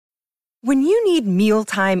When you need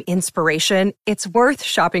mealtime inspiration, it's worth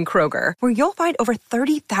shopping Kroger, where you'll find over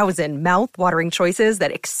 30,000 mouth-watering choices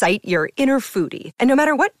that excite your inner foodie. And no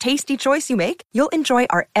matter what tasty choice you make, you'll enjoy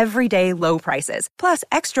our everyday low prices, plus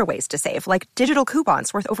extra ways to save, like digital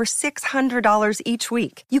coupons worth over $600 each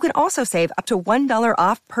week. You can also save up to $1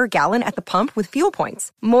 off per gallon at the pump with fuel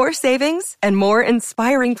points. More savings and more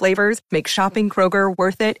inspiring flavors make shopping Kroger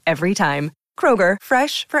worth it every time. Kroger,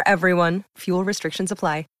 fresh for everyone. Fuel restrictions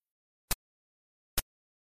apply.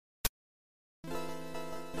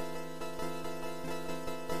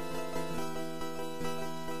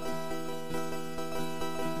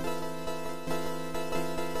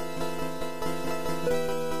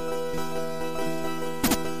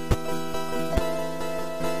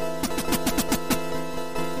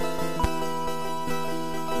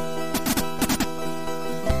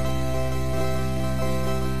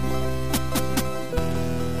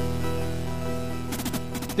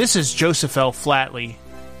 This is Joseph L. Flatley,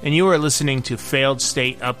 and you are listening to Failed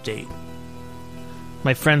State Update.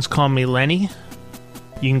 My friends call me Lenny.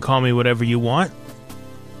 You can call me whatever you want.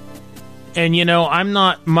 And you know, I'm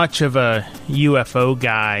not much of a UFO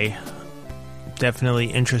guy. Definitely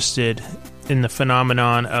interested in the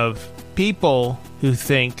phenomenon of people who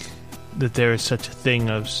think that there is such a thing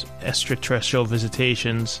as extraterrestrial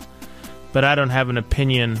visitations, but I don't have an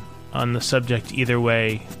opinion on the subject either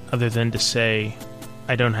way, other than to say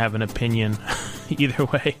I don't have an opinion either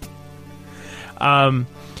way.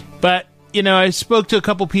 But, you know, I spoke to a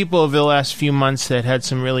couple people over the last few months that had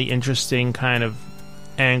some really interesting kind of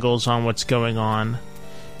angles on what's going on.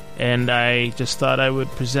 And I just thought I would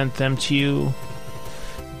present them to you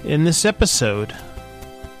in this episode.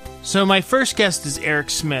 So my first guest is Eric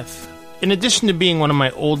Smith. In addition to being one of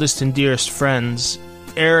my oldest and dearest friends,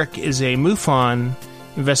 Eric is a MUFON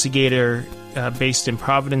investigator based in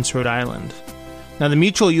Providence, Rhode Island. Now, the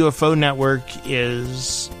Mutual UFO Network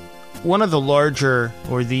is one of the larger,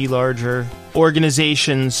 or the larger,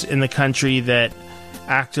 organizations in the country that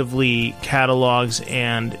actively catalogs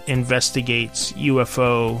and investigates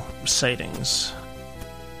UFO sightings.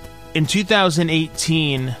 In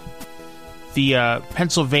 2018, the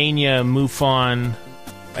Pennsylvania MUFON,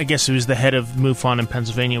 I guess it was the head of MUFON in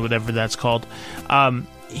Pennsylvania, whatever that's called,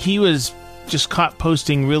 he was just caught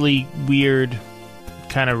posting really weird,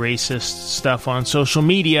 kind of racist stuff on social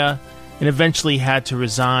media, and eventually had to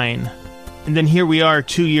resign. And then here we are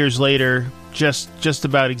 2 years later, just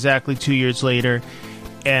about exactly 2 years later,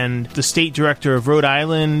 and the state director of Rhode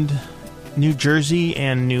Island, New Jersey,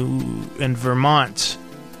 and Vermont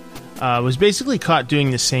was basically caught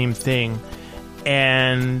doing the same thing.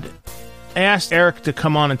 And I asked Eric to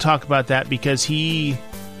come on and talk about that because he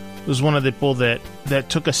was one of the people that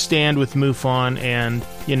took a stand with MUFON, and,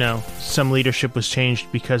 you know, some leadership was changed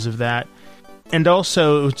because of that. And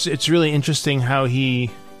also, it's really interesting how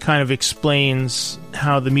he kind of explains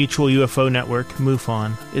how the Mutual UFO Network,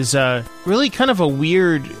 MUFON, is really kind of a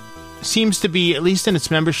weird, seems to be, at least in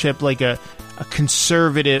its membership, like a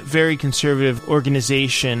conservative, very conservative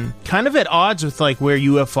organization, kind of at odds with like where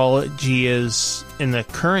ufology is in the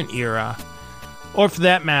current era. Or for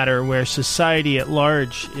that matter, where society at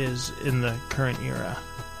large is in the current era.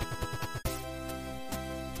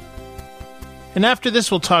 And after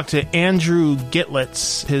this, we'll talk to Andrew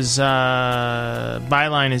Gitlitz. His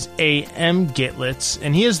byline is A.M. Gitlitz,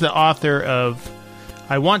 and he is the author of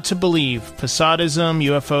I Want to Believe, Posadism,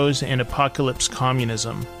 UFOs, and Apocalypse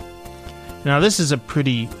Communism. Now, this is a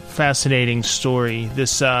pretty fascinating story.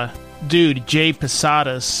 This dude, Jay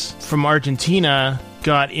Posadas, from Argentina,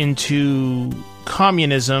 got into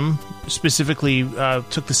communism, specifically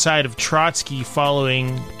took the side of Trotsky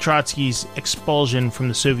following Trotsky's expulsion from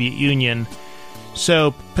the Soviet Union.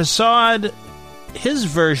 So Posad, his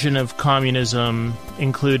version of communism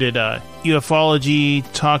included ufology,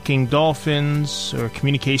 talking dolphins, or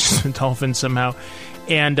communications with dolphins somehow,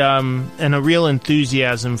 and a real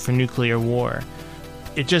enthusiasm for nuclear war.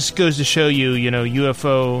 It just goes to show you, you know,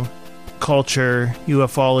 UFO culture,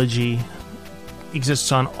 ufology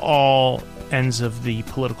exists on all ends of the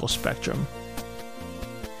political spectrum.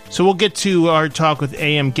 So we'll get to our talk with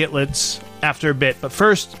A.M. Gitlitz after a bit, but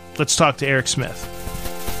first, let's talk to Eric Smith.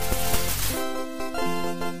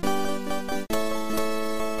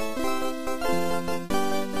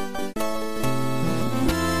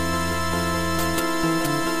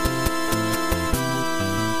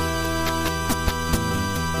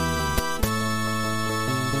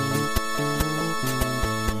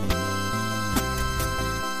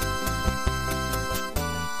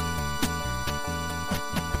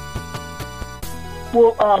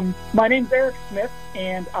 Well, my name's Eric Smith,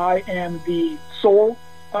 and I am the sole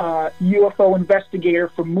UFO investigator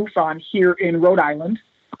for MUFON here in Rhode Island.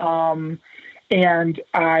 And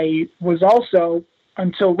I was also,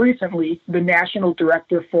 until recently, the national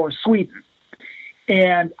director for Sweden.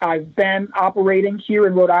 And I've been operating here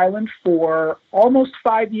in Rhode Island for almost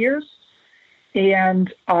 5 years,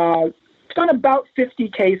 and done about 50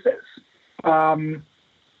 cases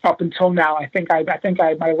up until now. I think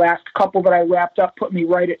my last couple that I wrapped up put me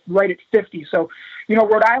right at 50. So,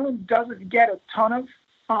 Rhode Island doesn't get a ton of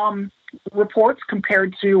reports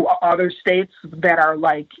compared to other states that are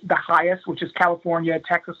like the highest, which is California,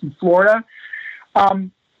 Texas, and Florida.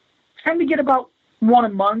 Tend to get about one a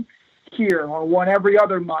month here, or one every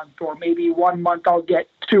other month, or maybe 1 month I'll get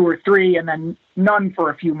 2 or 3 and then none for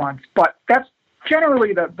a few months. But that's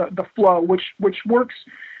generally the flow, which works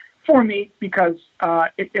for me because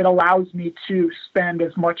it allows me to spend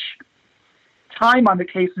as much time on the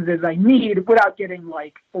cases as I need without getting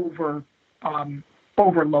like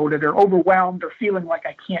overloaded or overwhelmed or feeling like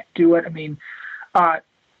I can't do it. I mean,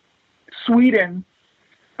 Sweden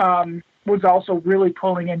was also really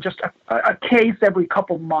pulling in just a case every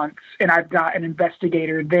couple months, and I've got an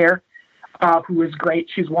investigator there who is great.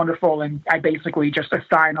 She's wonderful, and I basically just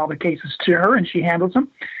assign all the cases to her, and she handles them.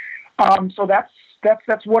 So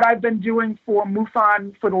that's what I've been doing for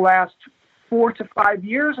MUFON for the last 4 to 5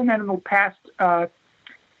 years, and then in the past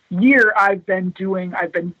year, I've been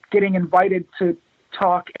getting invited to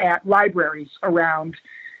talk at libraries around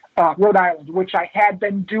Rhode Island, which I had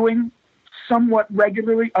been doing somewhat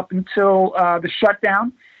regularly up until the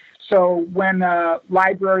shutdown. So when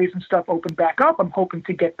libraries and stuff open back up, I'm hoping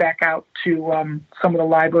to get back out to some of the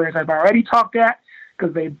libraries I've already talked at,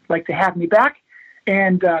 because they'd like to have me back,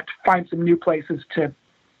 and to find some new places to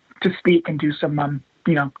speak and do some,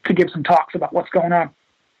 to give some talks about what's going on.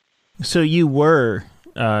 So you were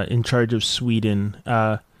in charge of Sweden,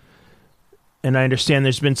 and I understand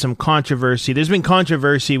there's been some controversy. There's been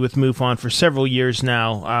controversy with MUFON for several years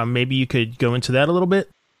now. Maybe you could go into that a little bit?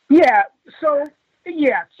 Yeah. So,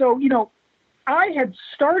 I had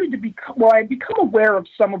started to I'd become aware of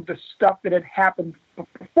some of the stuff that had happened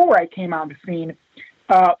before I came on the scene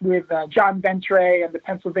with John Ventre and the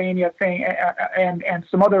Pennsylvania thing and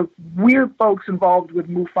some other weird folks involved with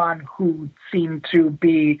MUFON who seemed to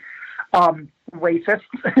be racist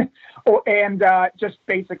and just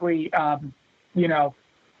basically,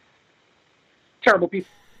 terrible people.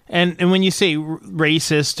 And when you say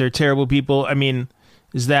racist or terrible people, I mean,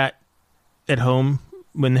 is that at home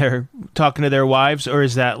when they're talking to their wives, or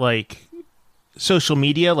is that like social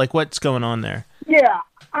media? Like, what's going on there? Yeah,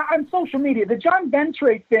 on social media. The John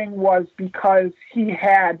Ventre thing was because he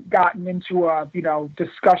had gotten into a,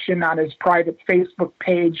 discussion on his private Facebook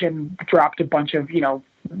page and dropped a bunch of,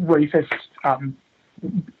 racist,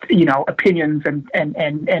 opinions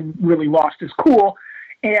and really lost his cool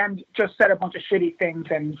and just said a bunch of shitty things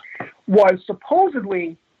and was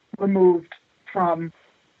supposedly removed from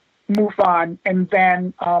MUFON. And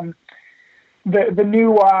then the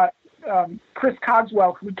new Chris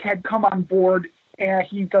Cogswell, who had come on board, and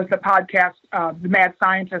he does the podcast, the Mad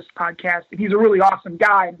Scientist podcast. And he's a really awesome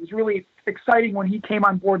guy. And it was really exciting when he came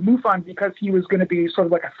on board MUFON because he was going to be sort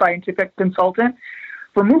of like a scientific consultant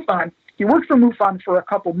for MUFON. He worked for MUFON for a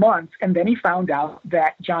couple months, and then he found out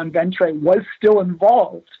that John Ventre was still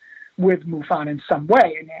involved with MUFON in some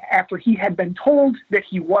way, and after he had been told that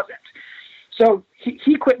he wasn't. So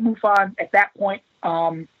he quit MUFON at that point,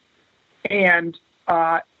 and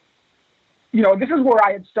this is where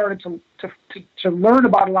I had started to learn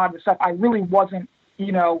about a lot of the stuff. I really wasn't,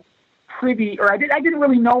 privy, or I didn't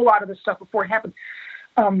really know a lot of this stuff before it happened.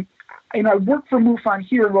 I work for MUFON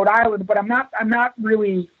here in Rhode Island, but I'm not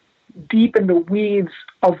really deep in the weeds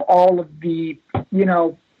of all of the,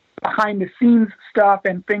 behind the scenes stuff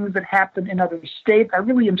and things that happen in other states. I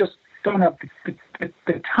really don't have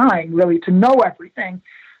the time really to know everything.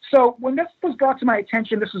 So when this was brought to my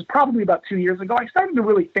attention, this was probably about 2 years ago, I started to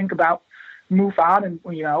really think about MUFON, and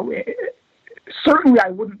certainly I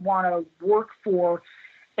wouldn't want to work for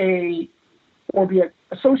or be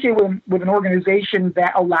associated with an organization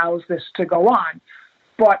that allows this to go on.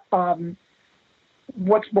 But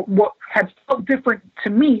what had felt different to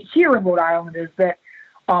me here in Rhode Island is that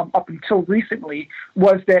up until recently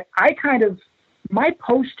was that my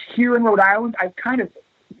post here in Rhode Island, I kind of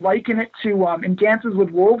liken it to in Dances with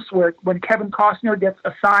Wolves, where when Kevin Costner gets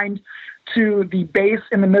assigned to the base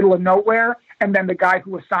in the middle of nowhere, and then the guy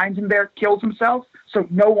who assigns him there kills himself, so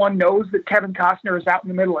no one knows that Kevin Costner is out in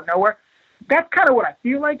the middle of nowhere. That's kind of what I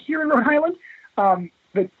feel like here in Rhode Island.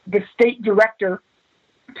 The state director,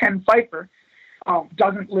 Ken Pfeiffer,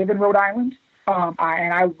 doesn't live in Rhode Island.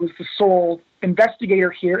 and I was the sole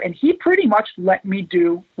investigator here, and he pretty much let me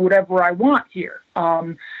do whatever I want here.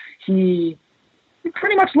 He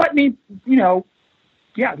pretty much let me,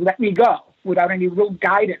 let me go without any real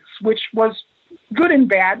guidance, which was good and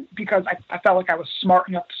bad because I felt like I was smart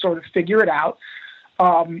enough to sort of figure it out.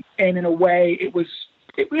 And in a way,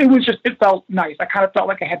 it felt nice. I kind of felt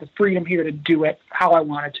like I had the freedom here to do it how I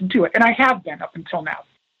wanted to do it. And I have been up until now.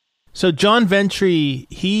 So John Ventry,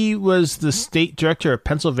 he was the state director of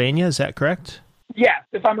Pennsylvania, is that correct? Yes,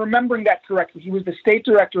 if I'm remembering that correctly. He was the state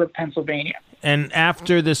director of Pennsylvania. And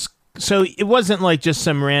after this, so it wasn't like just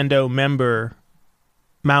some rando member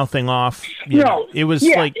mouthing off. No. It was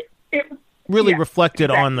really reflected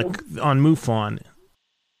exactly. on MUFON.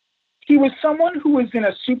 He was someone who was in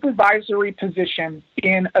a supervisory position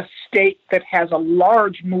in a state that has a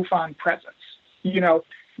large MUFON presence.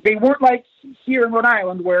 They weren't like here in Rhode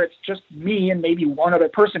Island where it's just me and maybe one other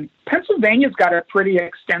person. Pennsylvania's got a pretty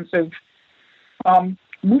extensive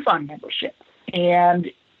MUFON membership,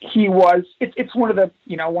 and he was. It's one of the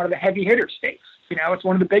heavy hitter states. It's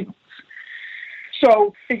one of the big ones.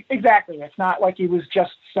 So exactly, it's not like he was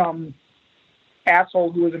just some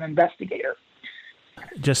asshole who was an investigator.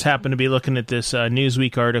 Just happened to be looking at this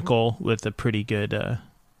Newsweek article with a pretty good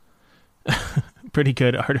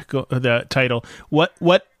article. The title: What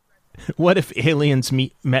if aliens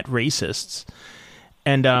met racists?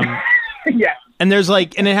 And yeah. And there's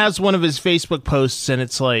and it has one of his Facebook posts, and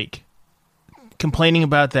it's complaining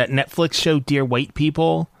about that Netflix show Dear White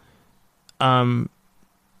People, and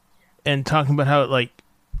talking about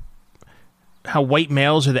how white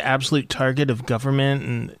males are the absolute target of government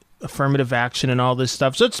and affirmative action and all this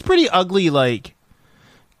stuff. So it's pretty ugly.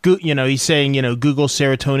 He's saying Google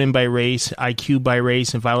serotonin by race, IQ by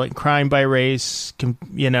race, and violent crime by race.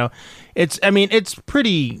 It's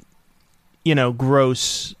pretty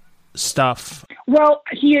gross stuff. Well,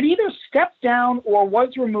 he had either stepped down or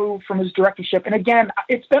was removed from his directorship. And again,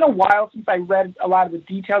 it's been a while since I read a lot of the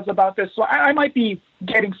details about this, so I might be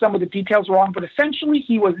getting some of the details wrong, but essentially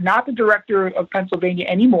he was not the director of Pennsylvania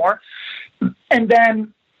anymore. And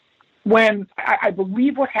then when I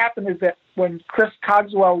believe what happened is that when Chris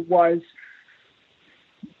Cogswell was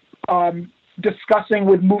discussing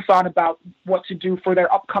with MUFON about what to do for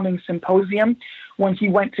their upcoming symposium, when he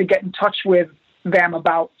went to get in touch with them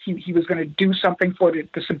about he was going to do something for the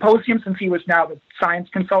symposium, since he was now the science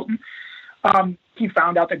consultant, he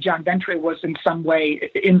found out that John Ventry was in some way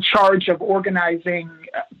in charge of organizing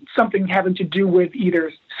something having to do with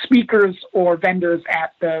either speakers or vendors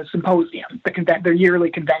at the symposium, their yearly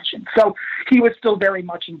convention. So he was still very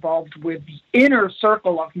much involved with the inner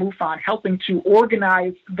circle of MUFON, helping to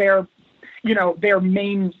organize their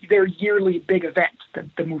yearly big event,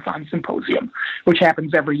 the MUFON Symposium, which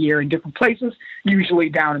happens every year in different places, usually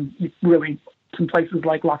down in really some places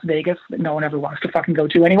like Las Vegas that no one ever wants to fucking go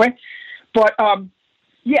to anyway. But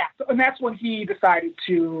and that's when he decided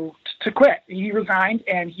to quit. He resigned,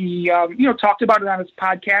 and he talked about it on his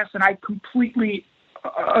podcast, and I completely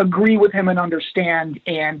agree with him and understand.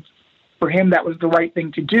 And for him, that was the right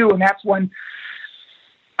thing to do. And that's when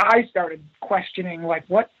I started questioning, what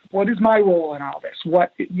is my role in all this?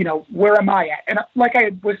 Where am I at? And like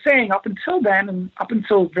I was saying, up until then, and up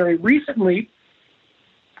until very recently,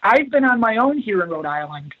 I've been on my own here in Rhode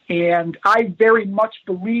Island, and I very much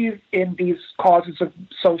believe in these causes of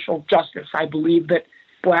social justice. I believe that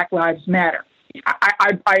Black Lives Matter.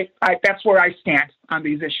 I that's where I stand on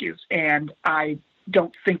these issues, and I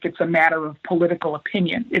don't think it's a matter of political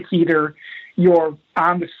opinion. It's either you're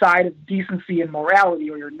on the side of decency and morality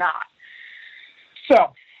or you're not.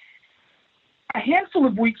 So a handful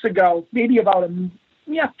of weeks ago, maybe about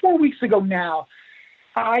 4 weeks ago now,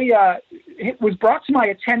 it was brought to my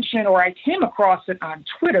attention, or I came across it on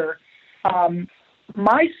Twitter.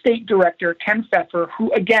 My state director, Ken Pfeffer,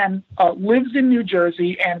 who again lives in New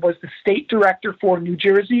Jersey and was the state director for New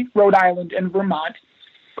Jersey, Rhode Island, and Vermont,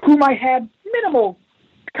 whom I had minimal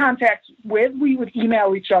contact with. We would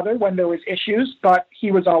email each other when there was issues, but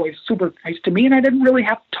he was always super nice to me, and I didn't really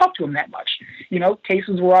have to talk to him that much.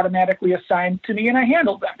 Cases were automatically assigned to me, and I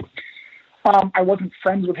handled them. I wasn't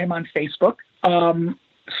friends with him on Facebook.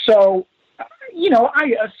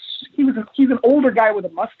 He's an older guy with a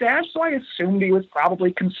mustache, so I assumed he was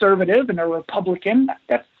probably conservative and a Republican.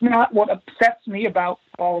 That's not what upsets me about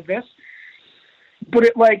all of this. But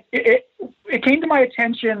it came to my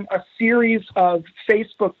attention, a series of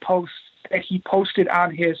Facebook posts that he posted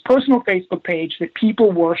on his personal Facebook page that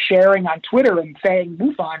people were sharing on Twitter and saying,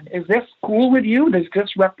 MUFON, is this cool with you? Does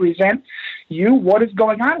this represent you? What is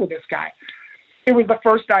going on with this guy? It was the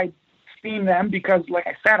first I'd seen them because, like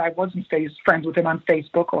I said, I wasn't friends with him on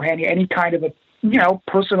Facebook or had any kind of a,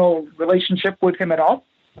 personal relationship with him at all.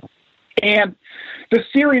 And the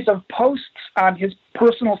series of posts on his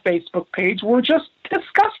personal Facebook page were just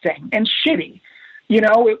disgusting and shitty.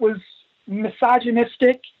 It was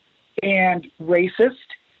misogynistic and racist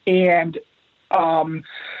and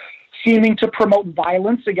seeming to promote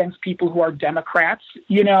violence against people who are Democrats,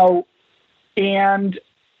 and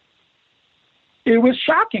it was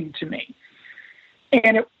shocking to me.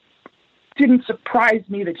 And it didn't surprise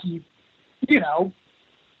me that he,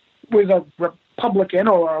 was a Republican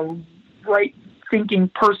or a right-wing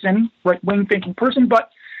thinking person, but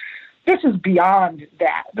this is beyond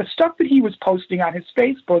that. The stuff that he was posting on his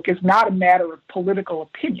Facebook is not a matter of political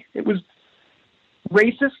opinion. It was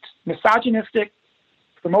racist, misogynistic,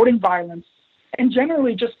 promoting violence, and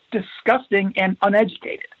generally just disgusting and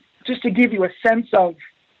uneducated. Just to give you a sense of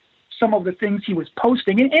some of the things he was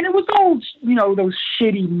posting, and it was all, those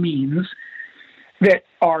shitty memes that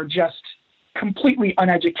are just completely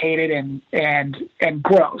uneducated and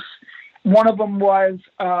gross. One of them was,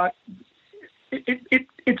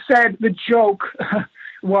 it said, the joke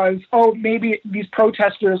was, maybe these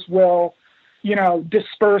protesters will,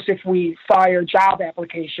 disperse if we fire job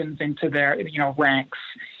applications into their, ranks.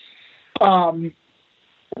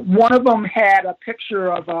 One of them had a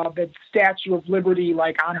picture of the Statue of Liberty,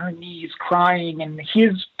 like on her knees crying, and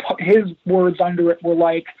his words under it were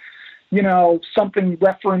like, something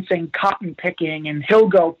referencing cotton picking, and he'll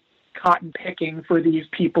go cotton picking for these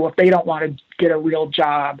people if they don't want to get a real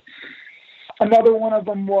job. Another one of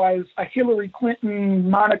them was a Hillary Clinton,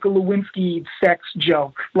 Monica Lewinsky sex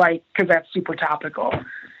joke, because that's super topical.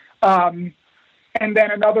 And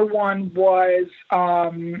then another one was,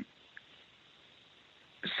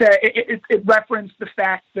 it referenced the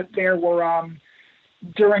fact that there were,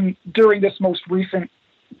 during this most recent,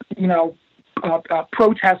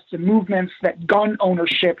 protests and movements, that gun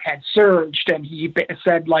ownership had surged, and he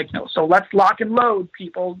said, so let's lock and load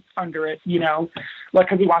people under it,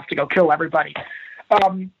 because he wants to go kill everybody.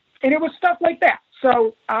 And it was stuff like that.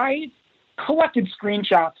 So I collected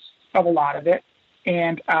screenshots of a lot of it,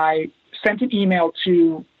 and I sent an email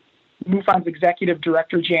to MUFON's executive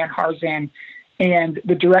director, Jan Harzan, and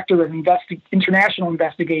the director of international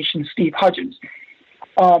investigations, Steve Hudgens.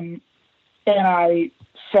 And I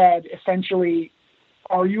said, essentially,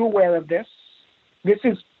 are you aware of this? This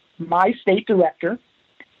is my state director.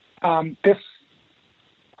 This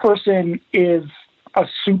person is a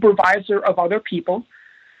supervisor of other people.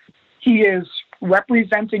 He is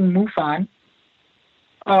representing MUFON.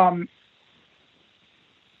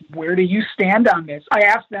 Where do you stand on this? I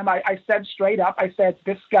asked them, I said straight up, I said,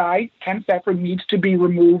 this guy, Ken Pfeffer, needs to be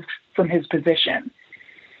removed from his position.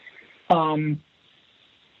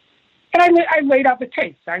 And I laid out the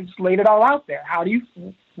case. I just laid it all out there.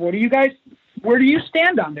 Where do you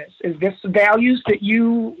stand on this? Is this values that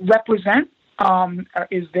you represent?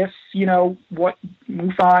 Is this, what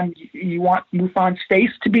MUFON, you want MUFON's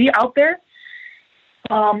face to be out there?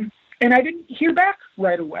 And I didn't hear back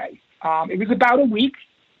right away. It was about a week,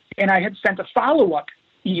 and I had sent a follow-up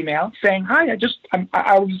email saying, hi,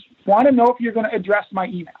 I want to know if you're going to address my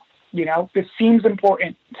email. This seems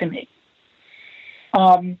important to me.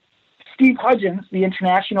 Steve Hudgens, the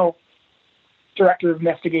international director of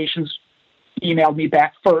investigations, emailed me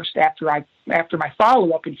back first after my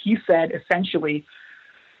follow-up, and he said, essentially,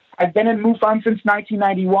 I've been in MUFON since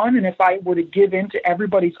 1991, and if I were to give in to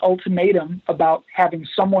everybody's ultimatum about having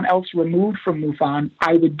someone else removed from MUFON,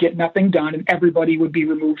 I would get nothing done, and everybody would be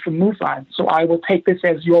removed from MUFON. So I will take this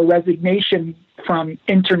as your resignation from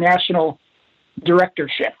international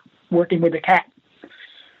directorship, working with the cat.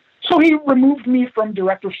 So he removed me from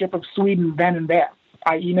directorship of Sweden then and there.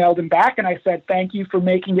 I emailed him back and I said, thank you for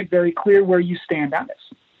making it very clear where you stand on this.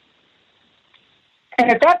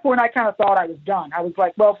 And at that point, I kind of thought I was done. I was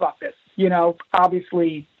like, well, fuck this.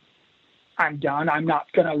 Obviously I'm done. I'm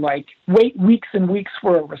not going to wait weeks and weeks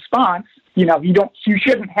for a response. You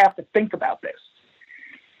shouldn't have to think about this.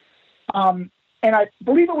 And I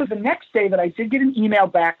believe it was the next day that I did get an email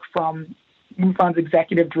back from MUFON's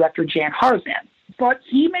executive director, Jan Harzan. But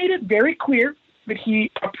he made it very clear that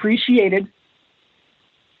he appreciated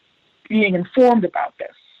being informed about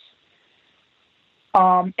this.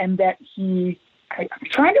 And that I'm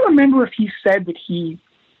trying to remember if he said that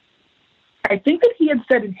I think that he had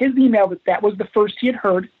said in his email that was the first he had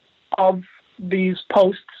heard of these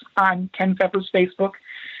posts on Ken Pfeffer's Facebook.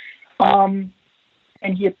 And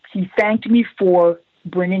he thanked me for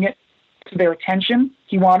bringing it to their attention.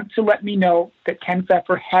 He wanted to let me know that Ken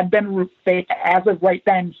Pfeffer had been, as of right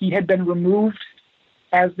then, he had been removed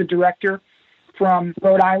as the director from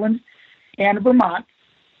Rhode Island. and Vermont,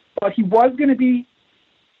 but he was going to be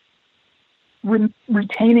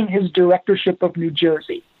retaining his directorship of New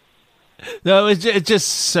Jersey. No, it's just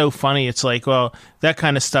so funny. It's like, well, that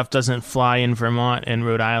kind of stuff doesn't fly in Vermont and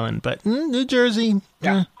Rhode Island, but New Jersey.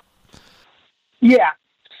 Yeah. Yeah.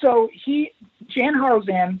 So Jan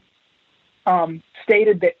Harzan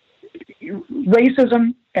stated that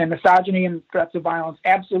racism and misogyny and threats of violence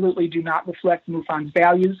absolutely do not reflect MUFON's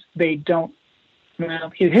values. They don't.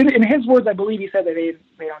 In his words, I believe he said that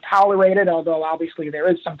they don't tolerate it, although obviously there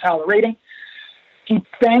is some tolerating. He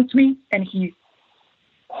thanked me, and he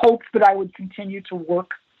hoped that I would continue to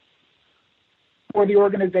work for the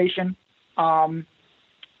organization. And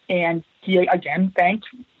he, again, thanked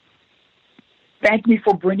me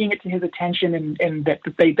for bringing it to his attention, and that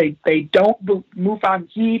they don't move on.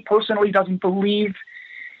 He personally doesn't believe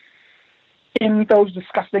in those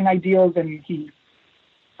disgusting ideals, and he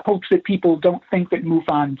hopes that people don't think that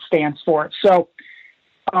MUFON stands for it. So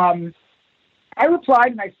I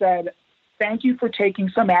replied and I said, thank you for taking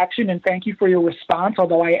some action, and thank you for your response,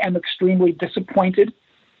 although I am extremely disappointed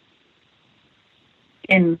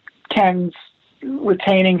in Ken's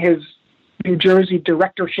retaining his New Jersey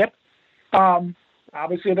directorship.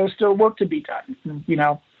 Obviously, there's still work to be done, you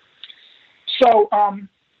know. So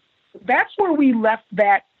that's where we left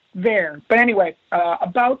that there. But anyway,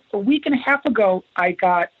 about a week and a half ago, I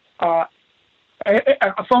got a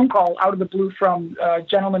phone call out of the blue from a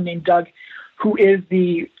gentleman named Doug, who is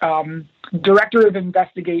the director of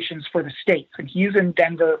investigations for the states, and he's in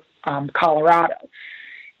Denver, Colorado.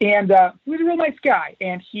 And he was a real nice guy,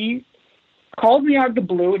 and he called me out of the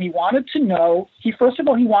blue, and he wanted to know, first of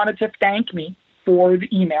all, he wanted to thank me for the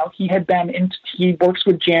email. He works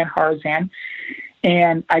with Jan Harzan,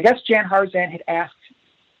 and I guess Jan Harzan had asked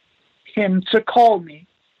him to call me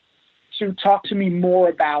to talk to me more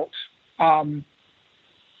about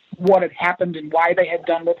what had happened and why they had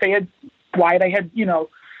done why they had, you know,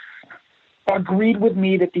 agreed with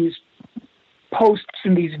me that these posts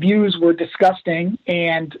and these views were disgusting,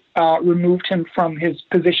 and removed him from his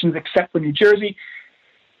positions except for New Jersey.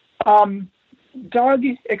 Doug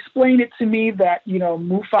explained it to me that, you know,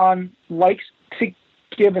 MUFON likes to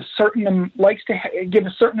give a certain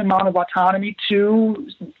amount of autonomy to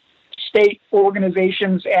state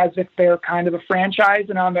organizations as if they're kind of a franchise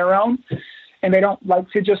and on their own, and they don't like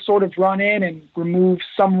to just sort of run in and remove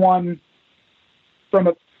someone from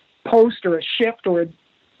a post or a shift or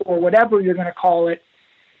whatever you're going to call it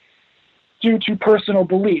due to personal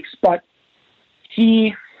beliefs. But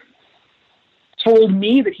he told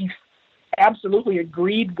me that he absolutely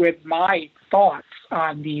agreed with my thoughts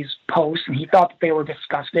on these posts, and he thought that they were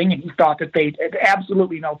disgusting, and he thought that they had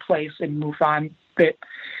absolutely no place in MUFON that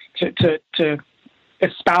to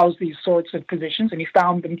espouse these sorts of positions, and he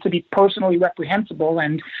found them to be personally reprehensible.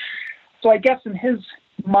 And so I guess in his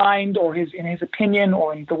mind, or in his opinion,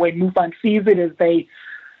 or in the way MUFON sees it, is they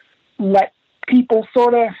let people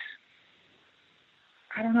sort of,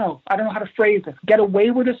 I don't know how to phrase this, get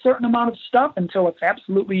away with a certain amount of stuff until it's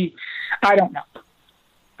absolutely, I don't know.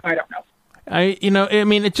 I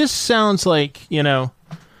mean, it just sounds like, you know,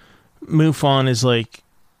 MUFON is like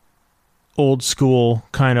old school,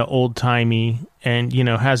 kind of old timey, and, you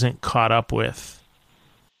know, hasn't caught up with.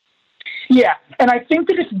 Yeah. And I think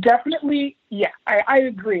that it's definitely, I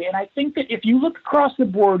agree. And I think that if you look across the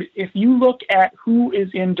board, if you look at who is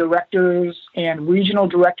in directors and regional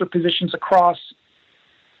director positions across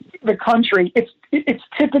the country, it's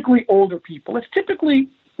typically older people. It's typically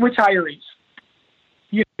retirees.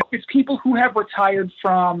 You know, it's people who have retired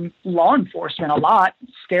from law enforcement a lot,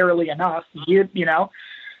 scarily enough, you know,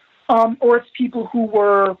 or it's people who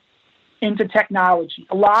were into technology.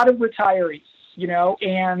 A lot of retirees, you know,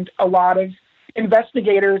 and a lot of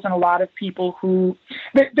investigators and a lot of people who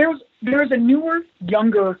there's a newer,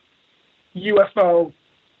 younger UFO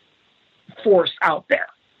force out there,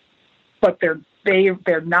 but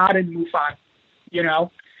they're not in MUFON, you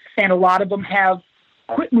know, and a lot of them have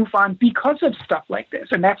quit MUFON because of stuff like this,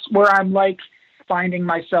 and that's where I'm like finding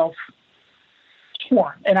myself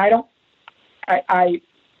torn. And I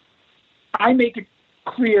make it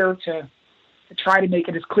clear to try to make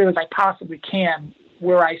it as clear as I possibly can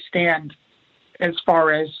where I stand as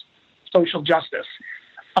far as social justice.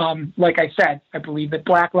 Like I said, I believe that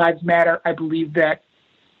Black Lives Matter. I believe that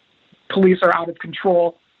police are out of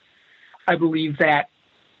control. I believe that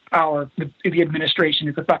the administration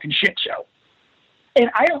is a fucking shit show. And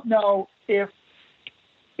I don't know if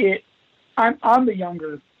I'm on the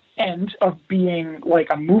younger end of being like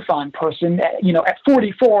a MUFON person. You know, at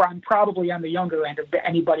 44, I'm probably on the younger end of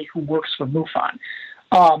anybody who works for MUFON.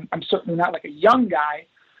 I'm certainly not like a young guy,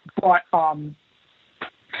 but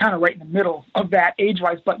kind of right in the middle of that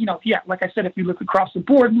age-wise. But, like I said, if you look across the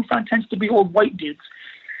board, MUFON tends to be old white dudes.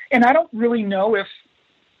 And I don't really know if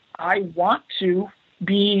I want to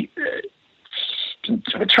be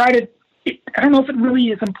I don't know if it really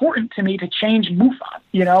is important to me to change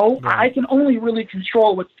MUFON. Right. I can only really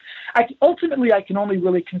control what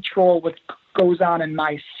goes on in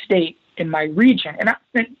my state, in my region. And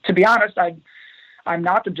to be honest, I'm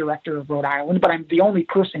not the director of Rhode Island, but I'm the only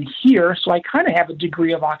person here, so I kind of have a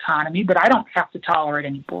degree of autonomy, but I don't have to tolerate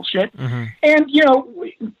any bullshit. Mm-hmm. And,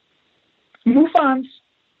 MUFON's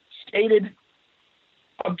stated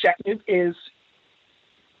objective is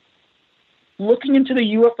looking into the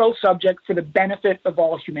UFO subject for the benefit of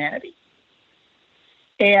all humanity.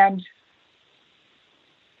 And,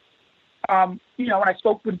 when I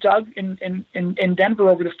spoke with Doug in Denver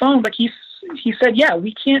over the phone, like he said, yeah,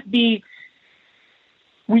 we can't be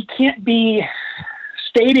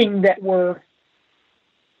stating that we're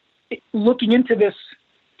looking into this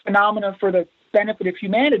phenomena for the benefit of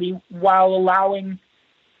humanity while allowing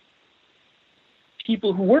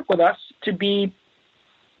people who work with us to be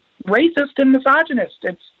racist and misogynist.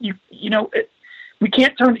 We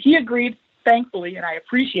can't turn. He agreed, thankfully, and I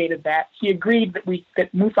appreciated that. He agreed that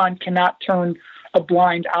MUFON cannot turn a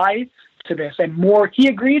blind eye to this, and more. He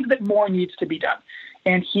agreed that more needs to be done,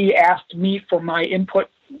 and he asked me for my input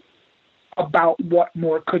about what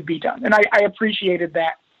more could be done, and I appreciated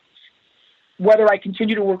that. Whether I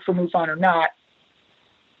continue to work for MUFON or not,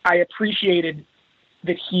 I appreciated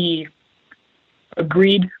that he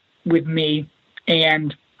agreed with me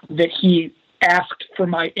and that he asked for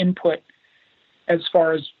my input as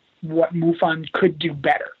far as what MUFON could do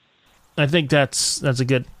better. I think that's a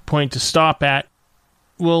good point to stop at.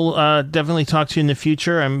 We'll definitely talk to you in the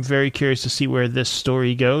future. I'm very curious to see where this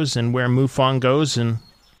story goes and where MUFON goes, and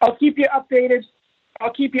I'll keep you updated.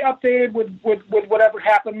 With whatever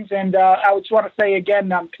happens, and I just want to say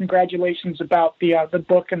again, congratulations about the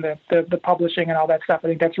book and the publishing and all that stuff. I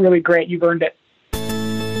think that's really great. You've earned it.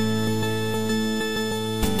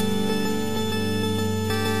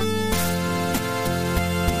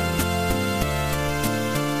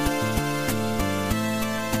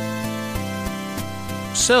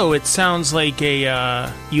 So it sounds like a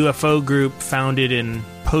UFO group founded in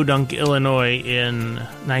Podunk, Illinois in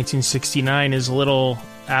 1969 is a little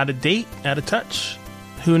out of date, out of touch.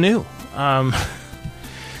 Who knew? So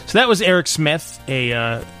that was Eric Smith,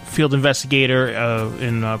 a field investigator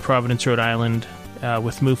in Providence, Rhode Island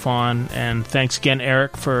with MUFON. And thanks again,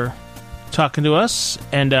 Eric, for talking to us.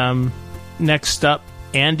 And next up,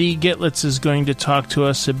 Andy Gitlitz is going to talk to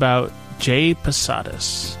us about Jay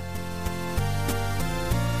Posadas.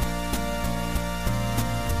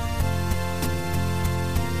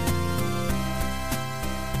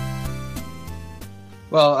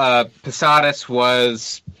 Well, Posadas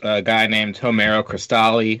was a guy named Homero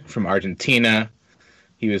Cristalli from Argentina.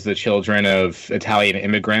 He was the children of Italian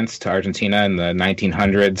immigrants to Argentina in the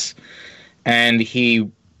 1900s. And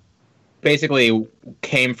he basically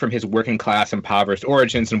came from his working class, impoverished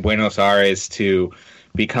origins in Buenos Aires to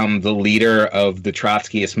become the leader of the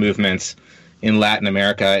Trotskyist movements in Latin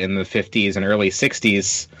America in the 50s and early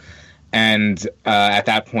 60s. And at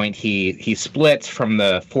that point, he split from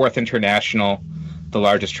the Fourth International, the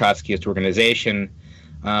largest Trotskyist organization.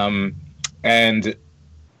 Through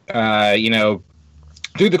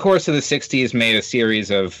the course of the 60s, made a series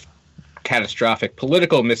of catastrophic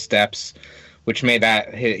political missteps, which made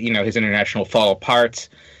his international fall apart.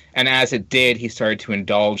 And as it did, he started to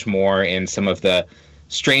indulge more in some of the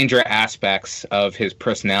stranger aspects of his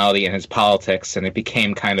personality and his politics, and it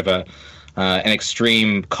became kind of an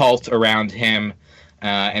extreme cult around him.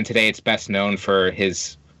 And today it's best known for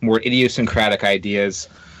his more idiosyncratic ideas,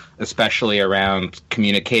 especially around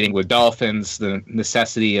communicating with dolphins, the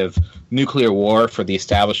necessity of nuclear war for the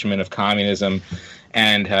establishment of communism,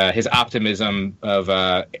 and his optimism of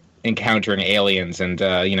encountering aliens and,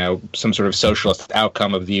 some sort of socialist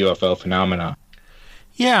outcome of the UFO phenomena.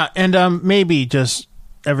 Yeah, and maybe just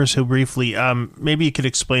ever so briefly, maybe you could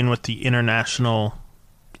explain what the international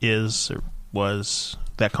is or was,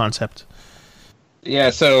 that concept. Yeah,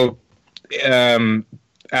 so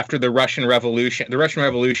after the Russian Revolution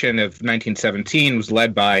of 1917 was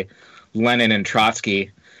led by Lenin and Trotsky.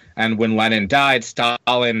 And when Lenin died,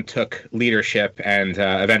 Stalin took leadership and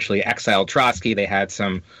eventually exiled Trotsky. They had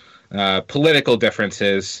some political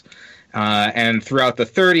differences. And throughout the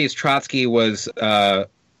 30s, Trotsky was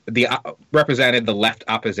represented the left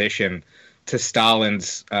opposition to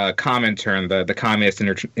Stalin's Comintern, the Communist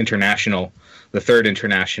International, the Third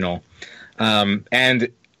International. And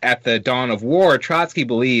at the dawn of war, Trotsky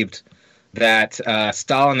believed that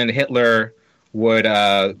Stalin and Hitler would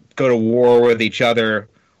go to war with each other,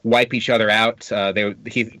 wipe each other out.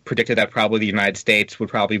 He predicted that probably the United States would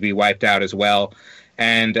probably be wiped out as well.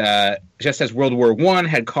 And just as World War I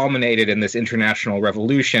had culminated in this international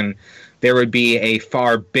revolution, there would be a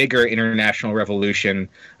far bigger international revolution,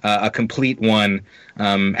 a complete one,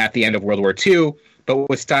 at the end of World War II. But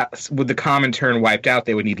with the Comintern wiped out,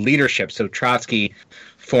 they would need leadership. So Trotsky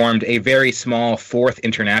formed a very small Fourth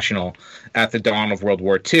International at the dawn of World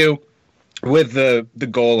War II, with the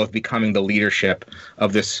goal of becoming the leadership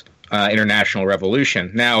of this international revolution.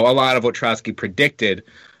 Now, a lot of what Trotsky predicted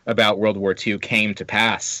about World War II came to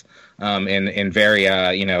pass in very,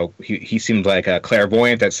 he seemed like a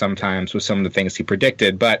clairvoyant at sometimes with some of the things he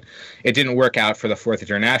predicted, but it didn't work out for the Fourth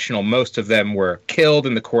International. Most of them were killed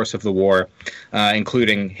in the course of the war,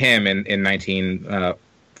 including him in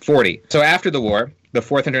 1940. So after the war, the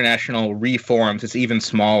Fourth International reforms. It's even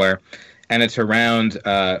smaller, and it's around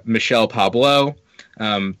Michel Pablo.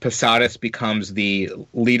 Posadas becomes the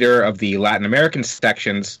leader of the Latin American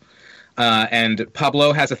sections, and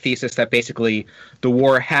Pablo has a thesis that basically the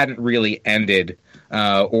war hadn't really ended,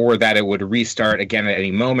 or that it would restart again at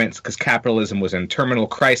any moment because capitalism was in terminal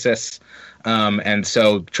crisis. And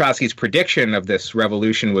so Trotsky's prediction of this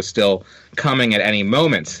revolution was still coming at any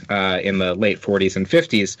moment in the late 40s and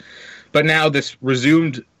 50s. But now this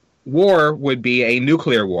resumed war would be a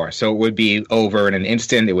nuclear war. So it would be over in an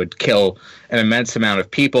instant. It would kill an immense amount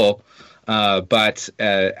of people. But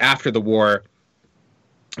after the war,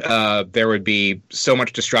 there would be so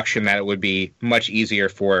much destruction that it would be much easier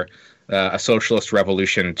for a socialist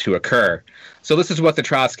revolution to occur. So this is what the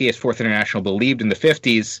Trotskyist Fourth International believed in the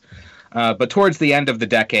 50s. But towards the end of the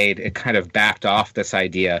decade, it kind of backed off this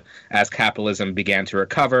idea as capitalism began to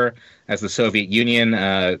recover, as the Soviet Union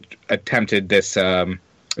attempted to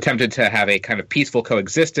have a kind of peaceful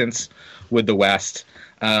coexistence with the West.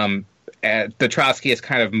 The Trotskyists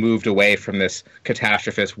kind of moved away from this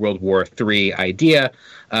catastrophist World War III idea,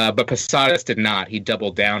 but Posadas did not. He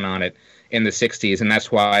doubled down on it in the 60s, and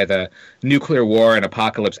that's why the nuclear war and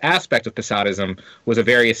apocalypse aspect of Posadism was a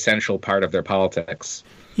very essential part of their politics.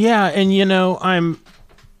 Yeah, and I'm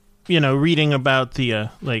reading about the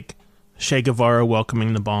Che Guevara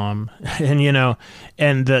welcoming the bomb, and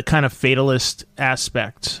and the kind of fatalist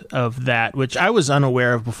aspect of that, which I was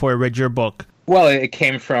unaware of before I read your book. Well, it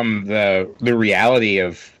came from the reality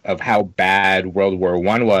of how bad World War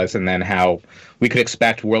I was, and then how we could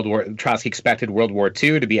expect Trotsky expected World War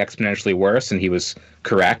II to be exponentially worse, and he was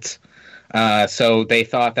correct. So they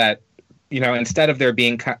thought that, instead of there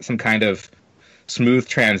being some kind of smooth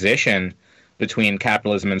transition between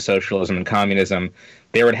capitalism and socialism and communism,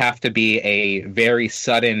 there would have to be a very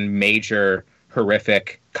sudden, major,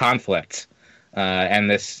 horrific conflict. And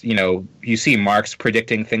this, you see Marx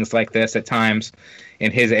predicting things like this at times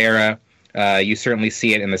in his era. You certainly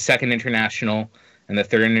see it in the Second International and the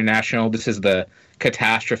Third International. This is the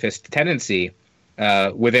catastrophist tendency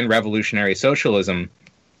within revolutionary socialism.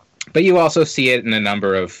 But you also see it in a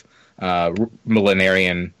number of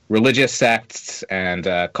millenarian religious sects and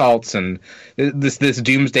cults, and this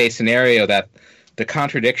doomsday scenario that the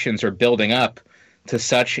contradictions are building up to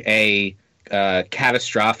such a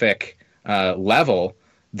catastrophic level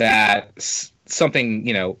that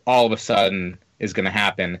something, all of a sudden is going to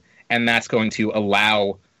happen, and that's going to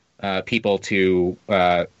allow people to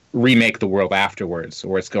remake the world afterwards,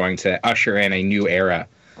 or it's going to usher in a new era.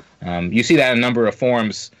 You see that in a number of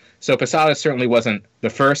forms. So Posadas certainly wasn't the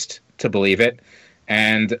first to believe it,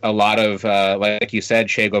 and a lot of, like you said,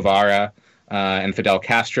 Che Guevara and Fidel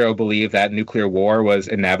Castro believed that nuclear war was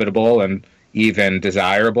inevitable and even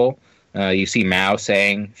desirable. You see Mao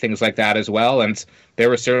saying things like that as well, and there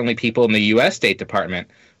were certainly people in the U.S. State Department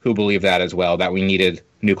who believed that as well, that we needed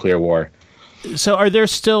nuclear war. So are there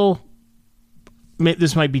still,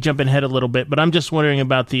 this might be jumping ahead a little bit, but I'm just wondering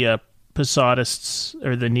about the Posadists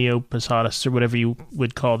or the neo-Posadists or whatever you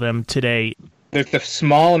would call them today. There's a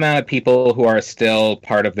small amount of people who are still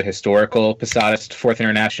part of the historical Posadist Fourth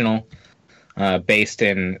International, based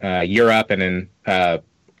in Europe and in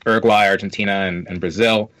Uruguay, Argentina, and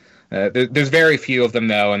Brazil. There's very few of them,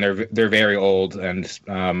 though, and they're very old and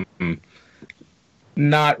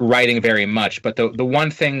not writing very much. But the one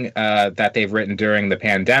thing that they've written during the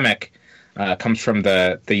pandemic comes from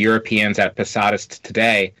the Europeans at Posadist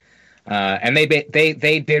Today, and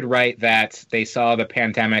they did write that they saw the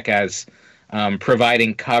pandemic as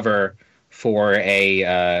providing cover for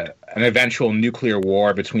an eventual nuclear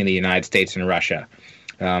war between the United States and Russia.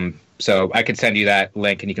 So I could send you that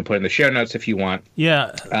link, and you can put it in the show notes if you want.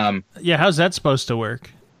 Yeah. How's that supposed to work?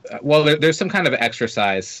 Well, there's some kind of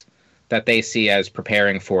exercise that they see as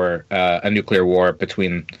preparing for a nuclear war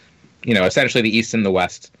between essentially the East and the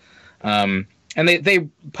West. And they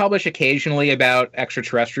publish occasionally about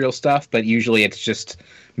extraterrestrial stuff, but usually it's just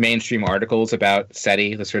mainstream articles about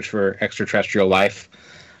SETI, the search for extraterrestrial life.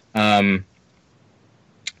 But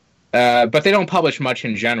they don't publish much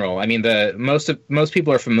in general. I mean, most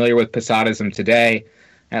people are familiar with Posadism today,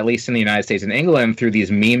 at least in the United States and England, through these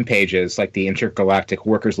meme pages like the Intergalactic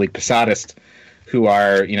Workers League Posadist, who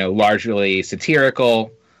are largely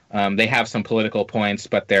satirical. They have some political points,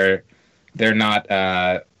 but they're not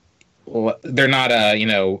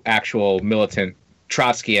actual militant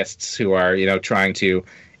Trotskyists who are trying to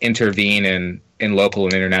intervene in local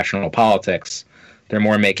and international politics. They're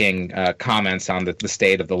more making comments on the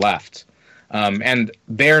state of the left, and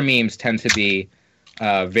their memes tend to be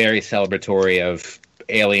very celebratory of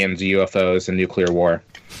aliens, UFOs, and nuclear war.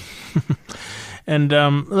 And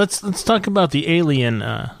let's talk about the alien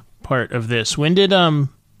part of this. When did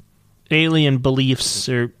alien beliefs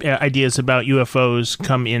or ideas about UFOs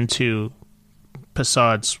come into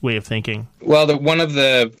Posad's way of thinking? Well, one of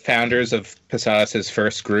the founders of Posadis's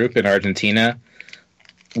first group in Argentina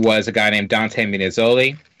was a guy named Dante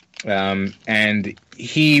Minazzoli, and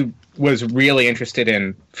he was really interested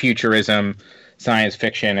in futurism, science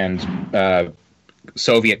fiction, and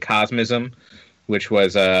Soviet cosmism, which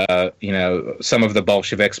was, some of the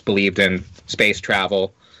Bolsheviks believed in space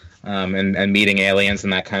travel and meeting aliens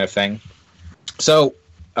and that kind of thing. So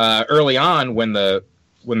early on, when the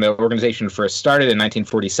organization first started in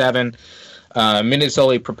 1947,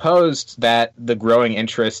 Minazzoli proposed that the growing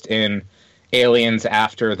interest in aliens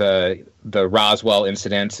after the Roswell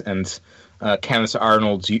incident and Kenneth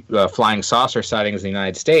Arnold's flying saucer sightings in the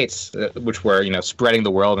United States, which were spreading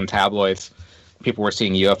the world in tabloids. People were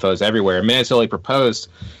seeing UFOs everywhere. Minazzoli proposed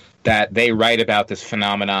that they write about this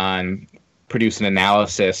phenomenon, produce an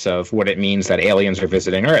analysis of what it means that aliens are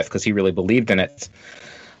visiting Earth, because he really believed in it.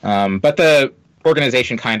 But the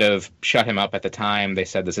organization kind of shut him up at the time. They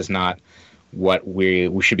said this is not what we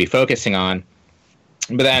should be focusing on.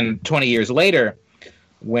 But then 20 years later,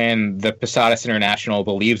 when the Posadist International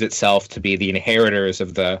believes itself to be the inheritors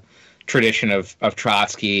of the tradition of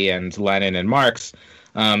Trotsky and Lenin and Marx,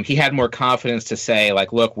 he had more confidence to say,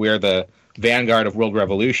 like, look, we're the vanguard of world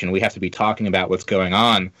revolution. We have to be talking about what's going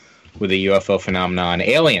on with the UFO phenomenon,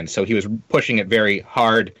 aliens. So he was pushing it very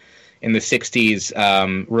hard in the 60s,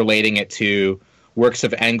 relating it to works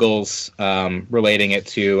of Engels, relating it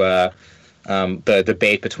to the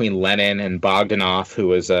debate between Lenin and Bogdanov, who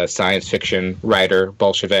was a science fiction writer,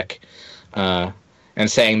 Bolshevik, and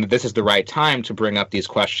saying that this is the right time to bring up these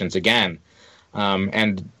questions again.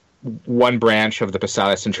 And one branch of the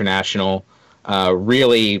Posadist International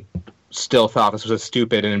really still thought this was a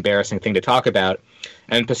stupid and embarrassing thing to talk about.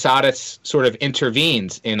 And Posadis sort of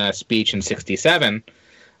intervenes in a speech in 1967,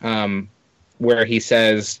 where he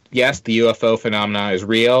says, yes, the UFO phenomenon is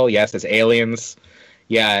real. Yes, it's aliens.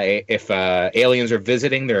 Yeah, if aliens are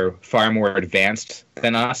visiting, they're far more advanced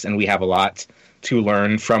than us, and we have a lot to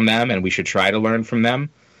learn from them, and we should try to learn from them.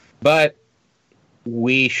 But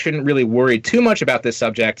we shouldn't really worry too much about this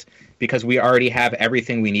subject because we already have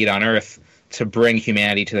everything we need on Earth to bring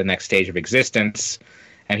humanity to the next stage of existence.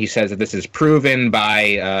 And he says that this is proven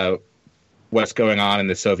by what's going on in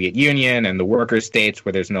the Soviet Union and the worker states,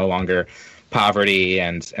 where there's no longer poverty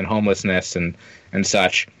and homelessness and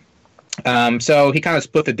such. So he kind of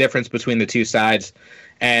split the difference between the two sides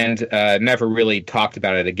and never really talked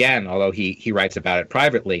about it again, although he writes about it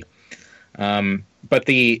privately. But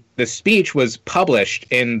the speech was published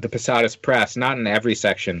in the Posadist press, not in every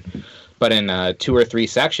section, but in 2 or 3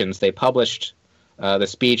 sections. They published the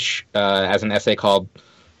speech as an essay called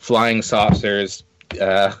 "Flying Saucers: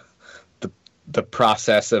 The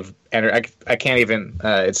Process of." I can't even.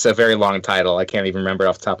 It's a very long title. I can't even remember it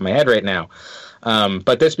off the top of my head right now.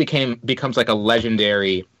 But this becomes like a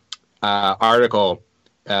legendary article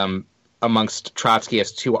amongst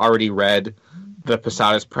Trotskyists who already read the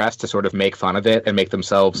Posadist press to sort of make fun of it and make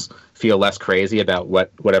themselves feel less crazy about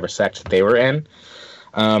whatever sect they were in.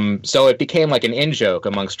 So it became like an in-joke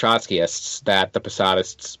amongst Trotskyists that the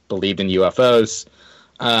Posadists believed in UFOs,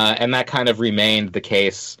 and that kind of remained the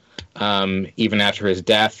case even after his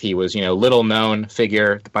death. He was, little-known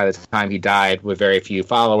figure by the time he died with very few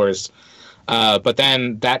followers. But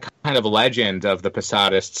then that kind of legend of the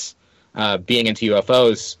Posadists being into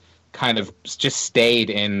UFOs kind of just stayed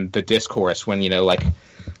in the discourse when,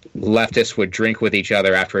 leftists would drink with each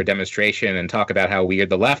other after a demonstration and talk about how weird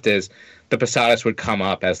the left is. The Posadists would come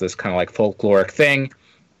up as this kind of like folkloric thing.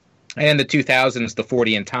 And in the 2000s, the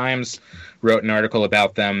Fortean Times wrote an article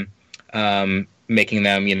about them, making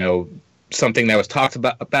them, something that was talked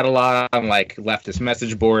about a lot on like leftist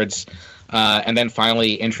message boards. And then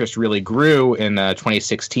finally, interest really grew in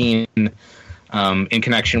 2016 in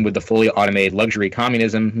connection with the fully automated luxury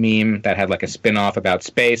communism meme that had like a spin-off about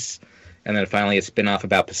space, and then finally a spin-off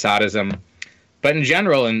about Posadism. But in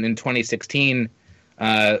general, in 2016,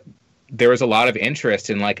 there was a lot of interest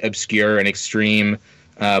in like obscure and extreme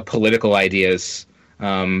political ideas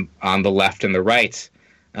on the left and the right.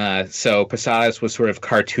 So Posadas was sort of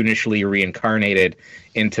cartoonishly reincarnated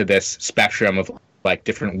into this spectrum of like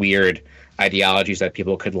different weird ideologies that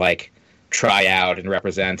people could like try out and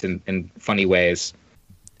represent in funny ways.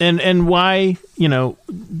 And why,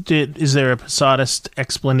 is there a Posadist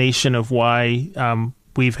explanation of why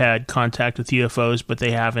we've had contact with UFOs, but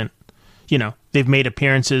they haven't, they've made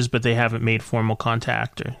appearances, but they haven't made formal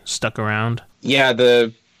contact or stuck around? Yeah,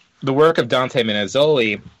 the work of Dante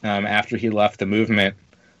Minazzoli, after he left the movement,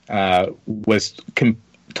 was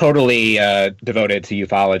totally devoted to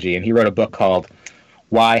ufology, and he wrote a book called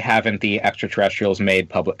Why Haven't the Extraterrestrials Made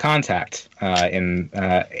Public Contact? In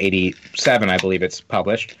 87, I believe it's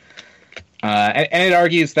published. And it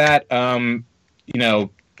argues that,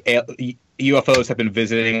 UFOs have been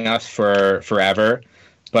visiting us for forever,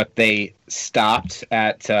 but they stopped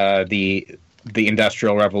at the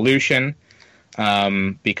Industrial Revolution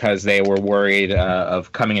because they were worried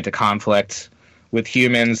of coming into conflict with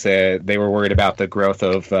humans. They were worried about the growth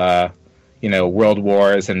of, world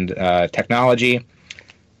wars and technology.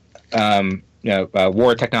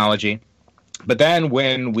 War technology. But then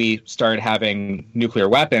when we started having nuclear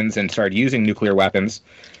weapons and started using nuclear weapons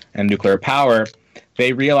and nuclear power,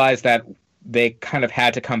 they realized that they kind of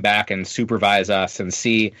had to come back and supervise us and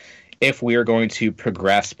see if we are going to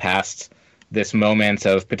progress past this moment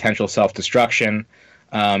of potential self-destruction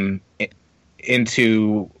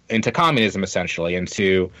into communism, essentially,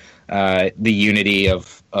 into the unity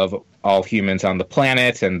of all humans on the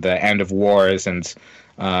planet and the end of wars and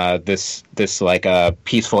this like a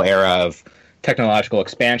peaceful era of technological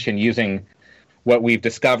expansion using what we've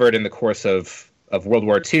discovered in the course of World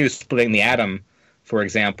War II, splitting the atom, for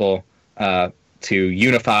example, to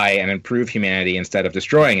unify and improve humanity instead of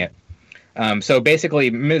destroying it. So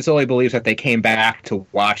basically, Mazzoli believes that they came back to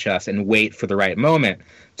watch us and wait for the right moment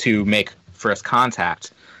to make first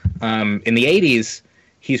contact. In the 80s,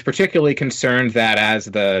 he's particularly concerned that as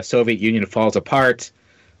the Soviet Union falls apart,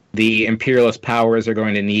 the imperialist powers are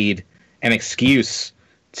going to need an excuse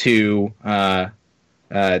to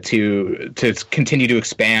continue to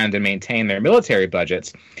expand and maintain their military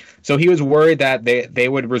budgets. So he was worried that they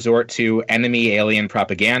would resort to enemy alien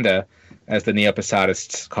propaganda, as the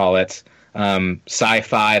neo-Posadists call it,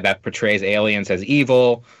 sci-fi that portrays aliens as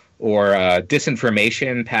evil, or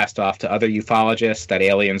disinformation passed off to other ufologists that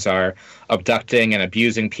aliens are abducting and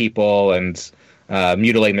abusing people and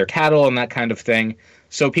mutilating their cattle and that kind of thing.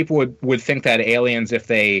 So people would think that aliens, if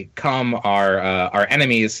they come, are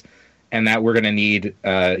enemies, and that we're going to need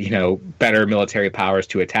better military powers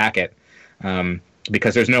to attack it.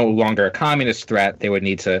 Because there's no longer a communist threat, they would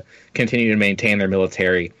need to continue to maintain their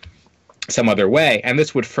military some other way, and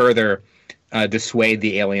this would further dissuade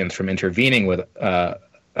the aliens from intervening with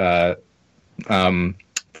to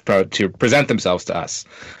present themselves to us,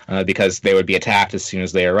 because they would be attacked as soon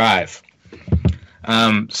as they arrive.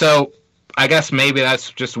 So I guess maybe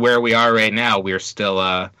that's just where we are right now. We're still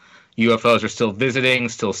UFOs are still visiting,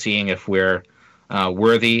 still seeing if we're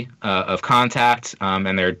worthy of contact,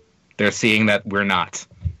 and they're seeing that we're not.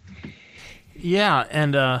 Yeah,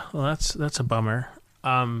 and that's a bummer.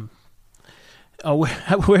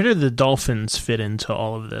 Where do the dolphins fit into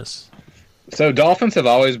all of this? So dolphins have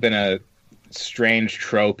always been a strange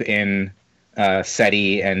trope in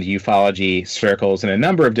SETI and ufology circles in a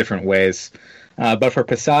number of different ways. But for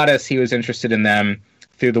Posadas, he was interested in them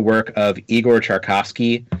through the work of Igor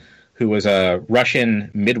Charkovsky, who was a Russian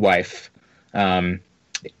midwife in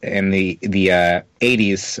the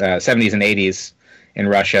 70s and 80s in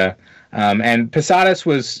Russia. And Posadas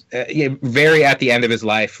was very at the end of his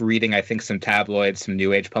life reading, I think, some tabloids, some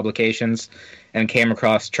New Age publications, and came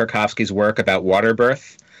across Charkovsky's work about water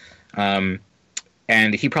birth. And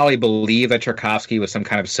he probably believed that Charkovsky was some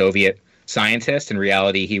kind of Soviet scientist. In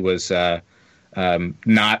reality, he was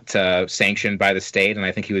not sanctioned by the state, and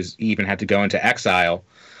I think he even had to go into exile.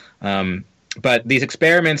 But these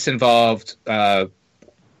experiments involved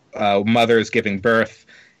mothers giving birth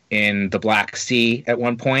in the Black Sea at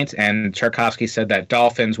one point, and Charkovsky said that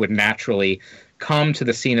dolphins would naturally come to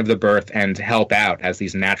the scene of the birth and help out as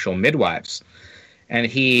these natural midwives. And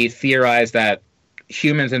he theorized that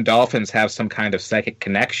humans and dolphins have some kind of psychic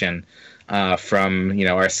connection from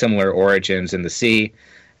our similar origins in the sea,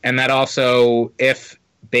 and that also if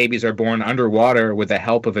babies are born underwater with the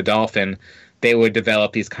help of a dolphin, they would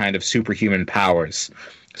develop these kind of superhuman powers.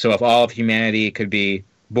 So if all of humanity could be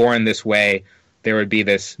born this way, there would be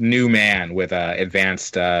this new man with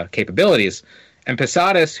advanced capabilities. And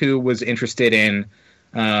Posadas, who was interested in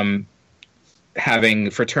having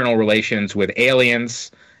fraternal relations with aliens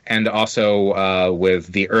and also with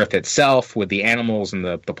the Earth itself, with the animals and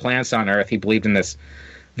the plants on Earth, he believed in this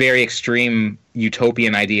very extreme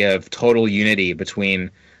utopian idea of total unity between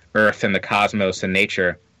Earth and the cosmos and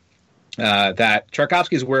nature. That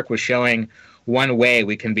Tchaikovsky's work was showing one way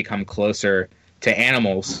we can become closer to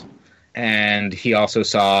animals. And he also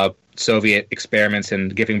saw Soviet experiments in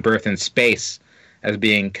giving birth in space as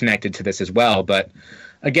being connected to this as well. But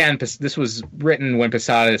again, this was written when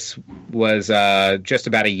Posadas was just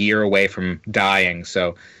about a year away from dying.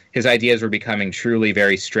 So his ideas were becoming truly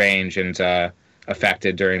very strange and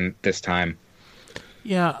affected during this time.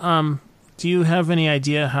 Yeah. Do you have any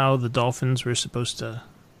idea how the dolphins were supposed to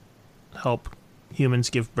help humans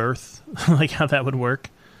give birth? Like how that would work?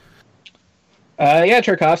 Yeah,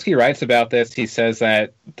 Tchaikovsky writes about this. He says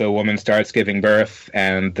that the woman starts giving birth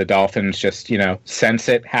and the dolphins just, sense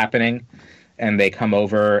it happening and they come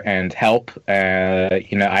over and help.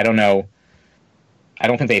 I don't know. I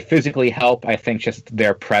don't think they physically help. I think just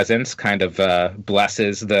their presence kind of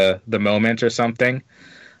blesses the moment or something.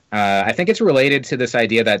 I think it's related to this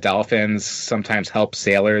idea that dolphins sometimes help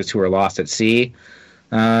sailors who are lost at sea,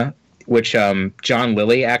 which John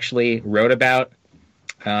Lilly actually wrote about.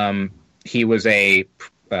 He was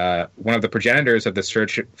one of the progenitors of the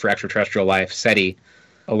Search for Extraterrestrial Life, SETI,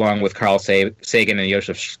 along with Carl Sagan and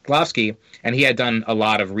Joseph Shklovsky, and he had done a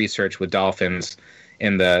lot of research with dolphins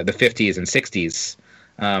in the 50s and 60s.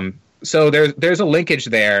 So there's a linkage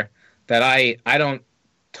there that I don't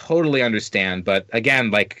totally understand, but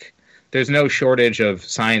again, there's no shortage of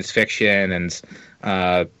science fiction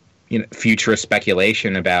and futurist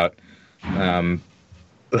speculation about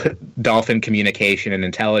dolphin communication and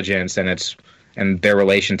intelligence and their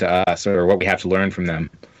relation to us, or what we have to learn from them.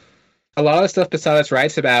 A lot of stuff Posadas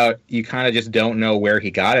writes about, you kind of just don't know where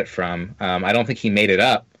he got it from. I don't think he made it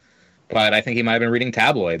up, but I think he might have been reading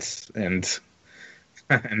tabloids, and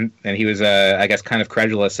he was, I guess, kind of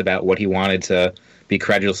credulous about what he wanted to be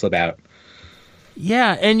credulous about.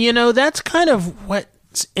 Yeah, and that's kind of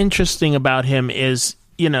what's interesting about him is,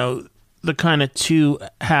 the kind of two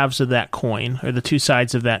halves of that coin, or the two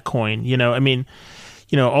sides of that coin.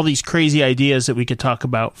 All these crazy ideas that we could talk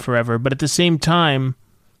about forever, but at the same time,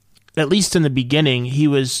 at least in the beginning, he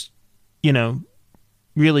was,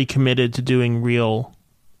 really committed to doing real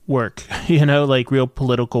work, real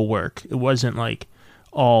political work. It wasn't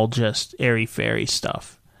all just airy-fairy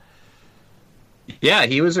stuff. Yeah,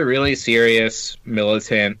 he was a really serious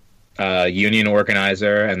militant union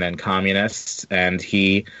organizer and then communist, and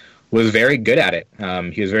he was very good at it.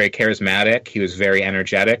 He was very charismatic. He was very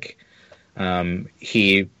energetic.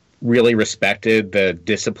 He really respected the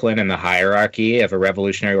discipline and the hierarchy of a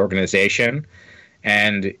revolutionary organization,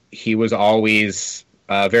 and he was always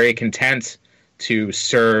very content to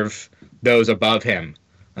serve those above him,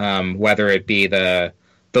 whether it be the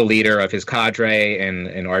leader of his cadre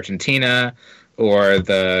in Argentina, or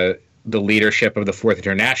the leadership of the Fourth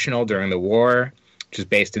International during the war, which is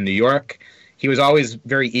based in New York. He was always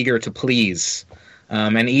very eager to please.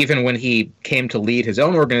 And even when he came to lead his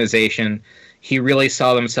own organization, he really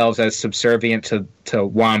saw themselves as subservient to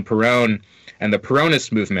Juan Perón and the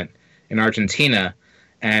Peronist movement in Argentina.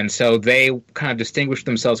 And so they kind of distinguished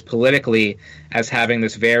themselves politically as having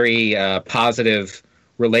this very positive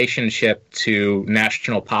relationship to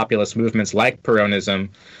national populist movements like Peronism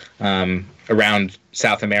around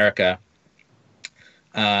South America,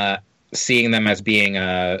 seeing them as being,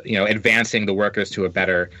 advancing the workers to a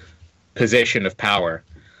better position of power.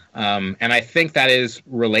 And I think that is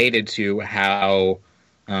related to how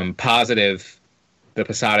positive the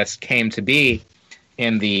Posadas came to be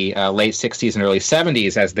in the late 60s and early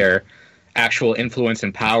 70s, as their actual influence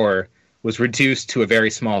and power was reduced to a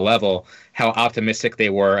very small level, how optimistic they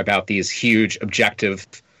were about these huge, objective,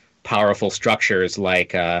 powerful structures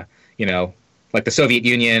like the Soviet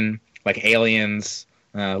Union, like aliens,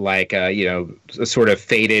 a sort of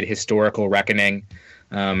fated historical reckoning.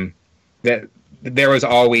 That there was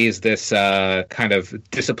always this kind of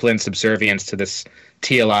disciplined subservience to this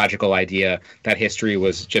teleological idea that history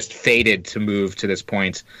was just fated to move to this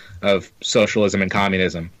point of socialism and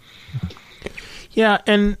communism. Yeah,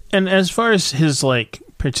 and as far as his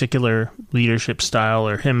particular leadership style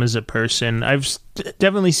or him as a person, I've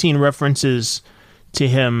definitely seen references to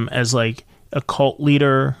him as a cult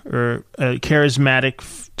leader or a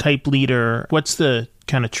charismatic type leader. What's the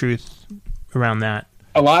kind of truth around that?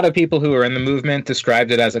 A lot of people who are in the movement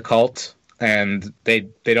described it as a cult. and they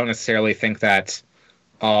don't necessarily think that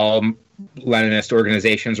all Leninist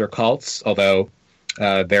organizations are cults, although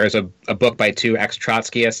there is a book by two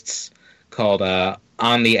ex-Trotskyists called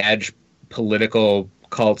On the Edge, Political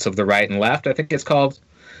Cults of the Right and Left, I think it's called.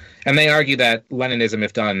 And they argue that Leninism,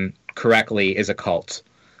 if done correctly, is a cult.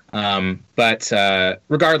 But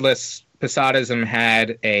regardless, Posadism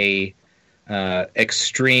had a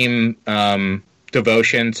extreme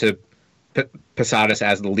devotion to Posadas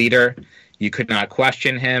as the leader. You could not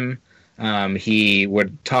question him. He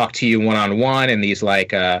would talk to you one-on-one in these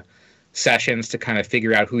sessions to kind of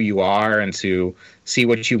figure out who you are and to see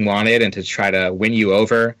what you wanted and to try to win you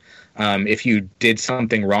over. If you did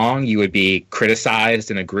something wrong, you would be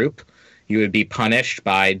criticized in a group. You would be punished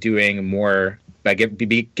by doing more,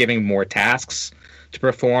 giving more tasks to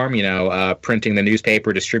perform, printing the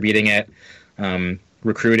newspaper, distributing it,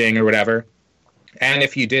 recruiting or whatever. And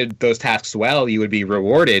if you did those tasks well, you would be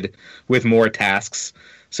rewarded with more tasks.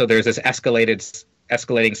 So there's this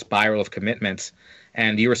escalating spiral of commitment.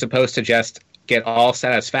 And you were supposed to just get all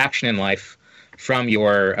satisfaction in life from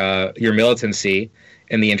your militancy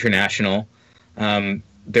in the International.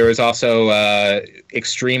 There was also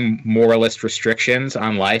extreme moralist restrictions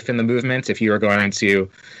on life in the movement. If you were going to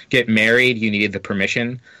get married, you needed the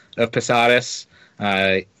permission of Posadas.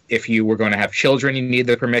 If you were going to have children, you needed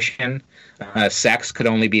the permission. Sex could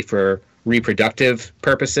only be for reproductive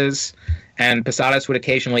purposes. And Posadas would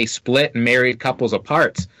occasionally split married couples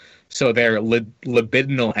apart, so their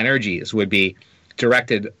libidinal energies would be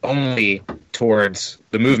directed only towards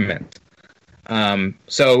the movement.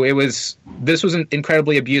 So this was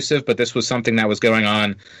incredibly abusive, but this was something that was going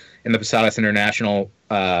on in the Posadas International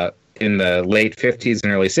in the late 50s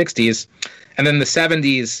and early 60s. And then in the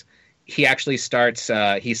 70s, he actually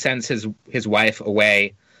he sends his wife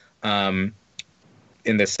away in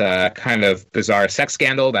this kind of bizarre sex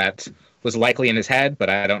scandal that was likely in his head, but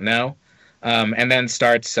I don't know. And then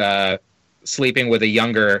starts sleeping with a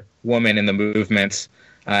younger woman in the movement,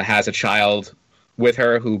 has a child with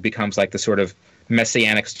her who becomes like the sort of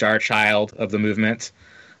messianic star child of the movement,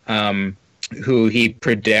 who he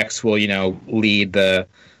predicts will, lead the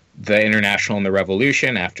International and the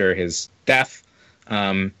revolution after his death.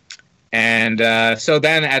 So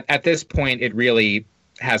then at this point, it really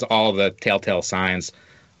has all the telltale signs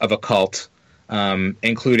of a cult,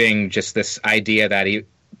 including just this idea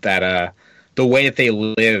that the way that they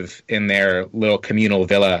live in their little communal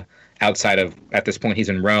villa outside of, at this point he's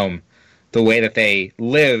in Rome, the way that they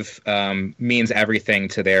live means everything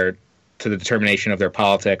to the determination of their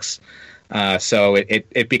politics. So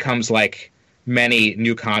it becomes like many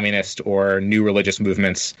new communist or new religious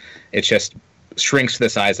movements. It just shrinks to the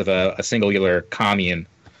size of a singular commune.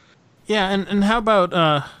 Yeah, and how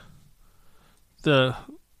about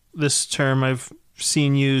this term I've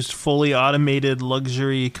seen used, fully automated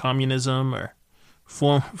luxury communism, or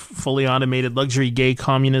fully automated luxury gay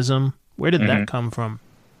communism? Where did that come from?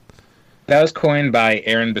 That was coined by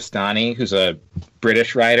Aaron Bastani, who's a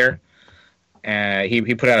British writer.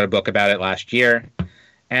 He put out a book about it last year.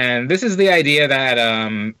 And this is the idea that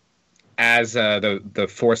as the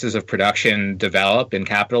forces of production develop in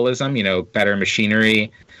capitalism, better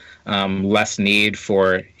machinery, less need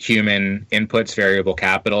for human inputs, variable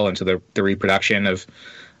capital into the reproduction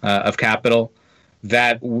of capital,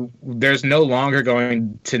 that there's no longer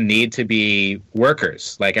going to need to be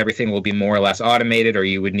workers. Like everything will be more or less automated, or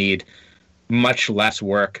you would need much less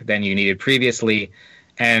work than you needed previously.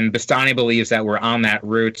 And Bastani believes that we're on that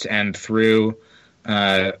route, and through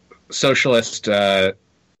socialist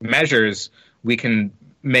measures, we can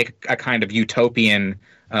make a kind of utopian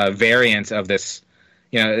variant of this.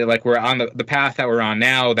 Like we're on the path that we're on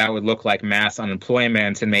now, that would look like mass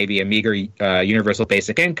unemployment and maybe a meager universal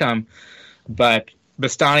basic income. But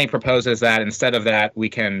Bastani proposes that instead of that, we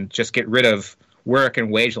can just get rid of work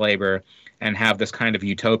and wage labor and have this kind of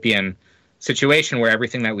utopian situation where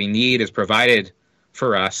everything that we need is provided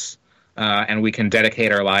for us, and we can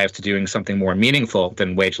dedicate our lives to doing something more meaningful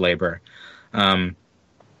than wage labor. And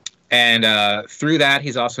through that,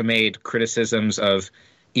 he's also made criticisms of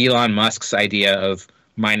Elon Musk's idea of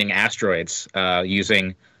mining asteroids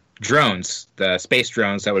using drones, the space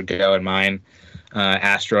drones that would go and mine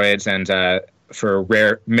asteroids and for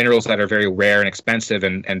rare minerals that are very rare and expensive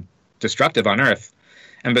and destructive on Earth.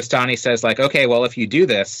 And Bastani says, okay, well, if you do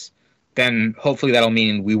this, then hopefully that'll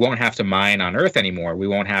mean we won't have to mine on Earth anymore. We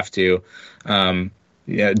won't have to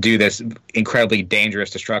do this incredibly dangerous,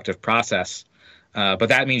 destructive process. But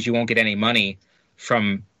that means you won't get any money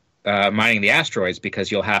from mining the asteroids,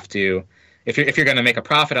 because you'll have to, if you're going to make a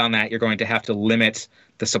profit on that, you're going to have to limit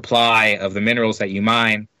the supply of the minerals that you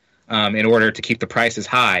mine in order to keep the prices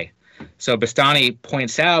high. So Bastani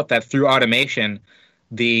points out that through automation,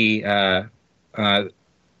 a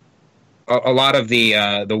lot of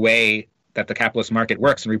the way that the capitalist market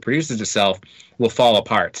works and reproduces itself will fall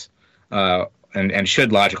apart, and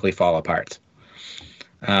should logically fall apart.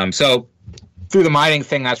 So through the mining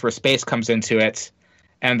thing, that's where space comes into it.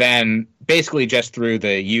 And then basically just through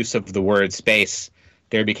the use of the word space,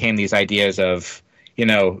 there became these ideas of,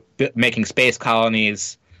 making space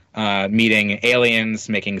colonies, meeting aliens,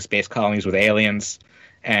 making space colonies with aliens,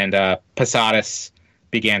 and Posadas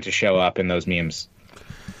began to show up in those memes.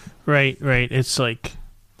 Right. It's like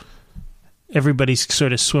everybody's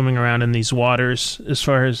sort of swimming around in these waters, as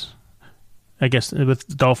far as, I guess,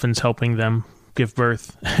 with dolphins helping them give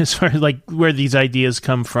birth, as far as like where these ideas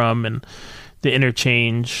come from and the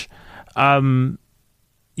interchange.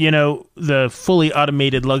 The fully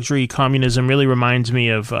automated luxury communism really reminds me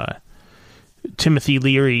of Timothy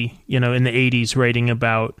Leary, in the 80s, writing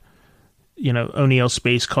about, O'Neill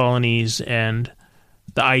space colonies and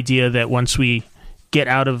the idea that once we get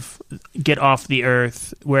off the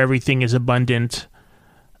Earth where everything is abundant,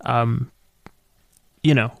 we'll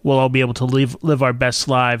all be able to live our best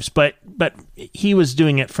lives. But he was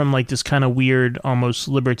doing it from like this kind of weird, almost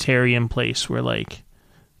libertarian place where like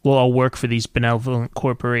we'll all work for these benevolent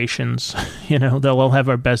corporations. They'll all have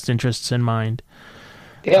our best interests in mind.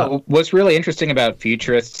 Yeah, what's really interesting about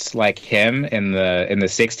futurists like him in the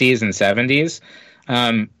 60s and 70s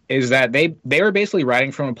is that they were basically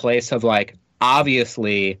writing from a place of like,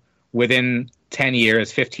 obviously within 10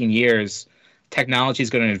 years, 15 years, technology is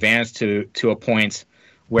going to advance to a point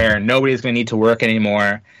where nobody's going to need to work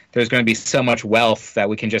anymore. There's going to be so much wealth that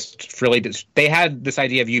we can just freely... They had this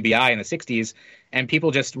idea of UBI in the 60s, and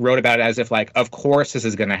people just wrote about it as if, like, of course this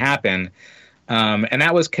is going to happen. And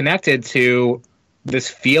that was connected to this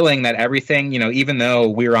feeling that everything, even though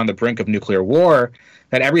we were on the brink of nuclear war,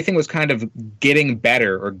 that everything was kind of getting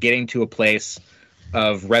better or getting to a place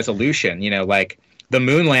of resolution. Like the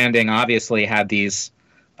moon landing obviously had these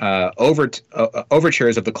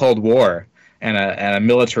overtures of the Cold War and a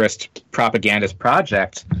militarist propagandist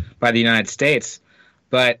project by the United States,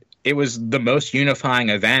 but it was the most unifying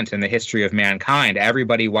event in the history of mankind.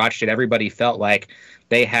 Everybody watched it. Everybody felt like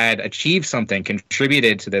they had achieved something,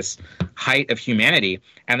 contributed to this height of humanity,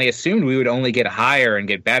 and they assumed we would only get higher and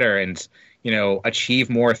get better and, achieve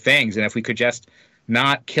more things. And if we could just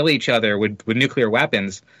not kill each other with nuclear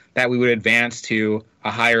weapons, that we would advance to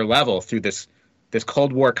a higher level through this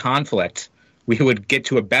Cold War conflict. We would get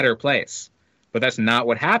to a better place. But that's not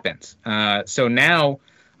what happened. So now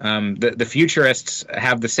the futurists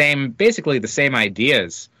have basically the same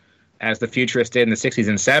ideas as the futurists did in the 60s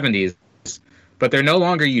and 70s, but they're no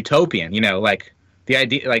longer utopian. Like the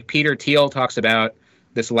idea, like Peter Thiel talks about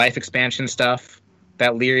this life expansion stuff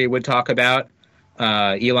that Leary would talk about.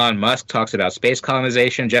 Elon Musk talks about space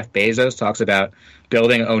colonization. Jeff Bezos talks about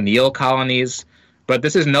building O'Neill colonies. But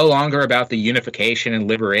this is no longer about the unification and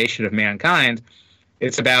liberation of mankind.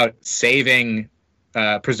 It's about preserving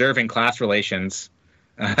class relations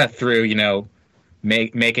through,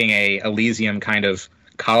 making a Elysium kind of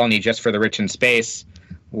colony just for the rich in space,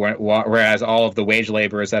 whereas all of the wage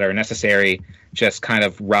laborers that are necessary just kind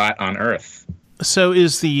of rot on Earth. So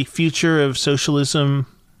is the future of socialism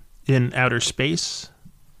in outer space?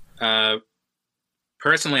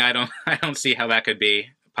 Personally, I don't see how that could be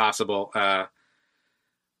possible. I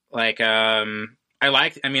like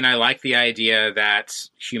the idea that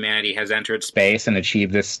humanity has entered space and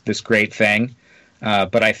achieved this great thing.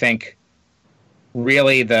 But I think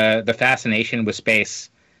really the fascination with space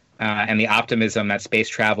and the optimism that space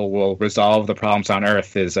travel will resolve the problems on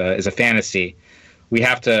Earth is a fantasy. We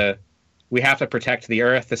have to protect the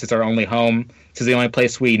Earth. This is our only home. This is the only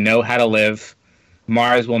place we know how to live.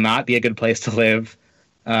 Mars will not be a good place to live.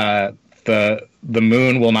 The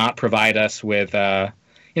moon will not provide us with.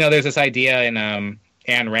 There's this idea in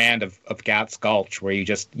Ayn Rand of Gat's Gulch where you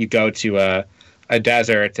go to a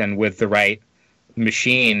desert, and with the right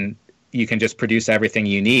machine you can just produce everything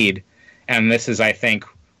you need. And this is, I think,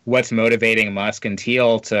 what's motivating Musk and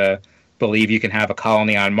Thiel to believe you can have a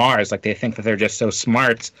colony on Mars. Like, they think that they're just so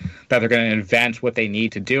smart that they're going to invent what they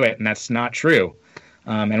need to do it, and that's not true.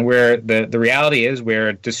 And the reality is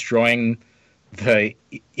we're destroying the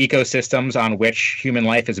ecosystems on which human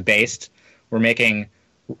life is based. We're making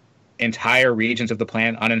entire regions of the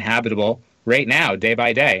planet uninhabitable right now, day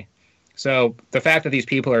by day. So the fact that these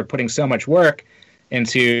people are putting so much work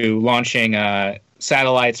into launching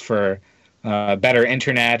satellites for better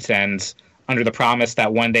internet and under the promise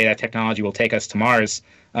that one day that technology will take us to Mars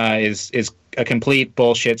is a complete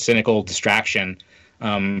bullshit, cynical distraction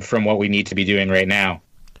from what we need to be doing right now.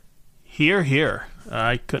 Hear, hear.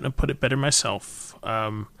 I couldn't have put it better myself.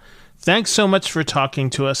 Thanks so much for talking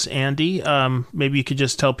to us, Andy. Maybe you could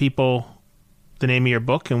just tell people the name of your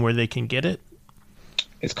book and where they can get it.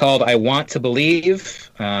 It's called I Want to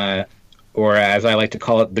Believe, or as I like to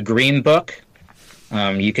call it, The Green Book.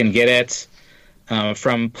 You can get it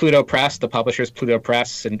from Pluto Press, the publisher's Pluto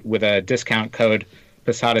Press, and with a discount code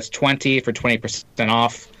Posadas20 for 20%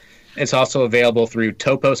 off. It's also available through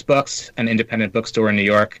Topos Books, an independent bookstore in New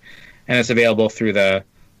York, and it's available through the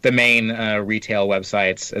main retail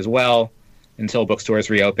websites as well until bookstores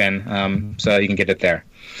reopen. So you can get it there.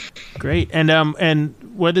 Great. And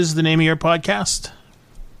what is the name of your podcast?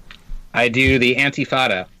 I do the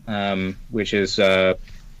Antifada, which is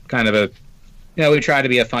kind of a, we try to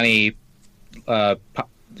be a funny,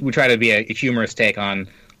 we try to be a humorous take on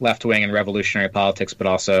left-wing and revolutionary politics, but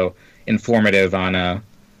also informative on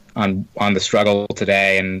the struggle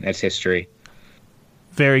today and its history.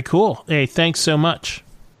 Very cool. Hey, thanks so much.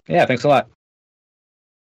 Yeah, thanks a lot.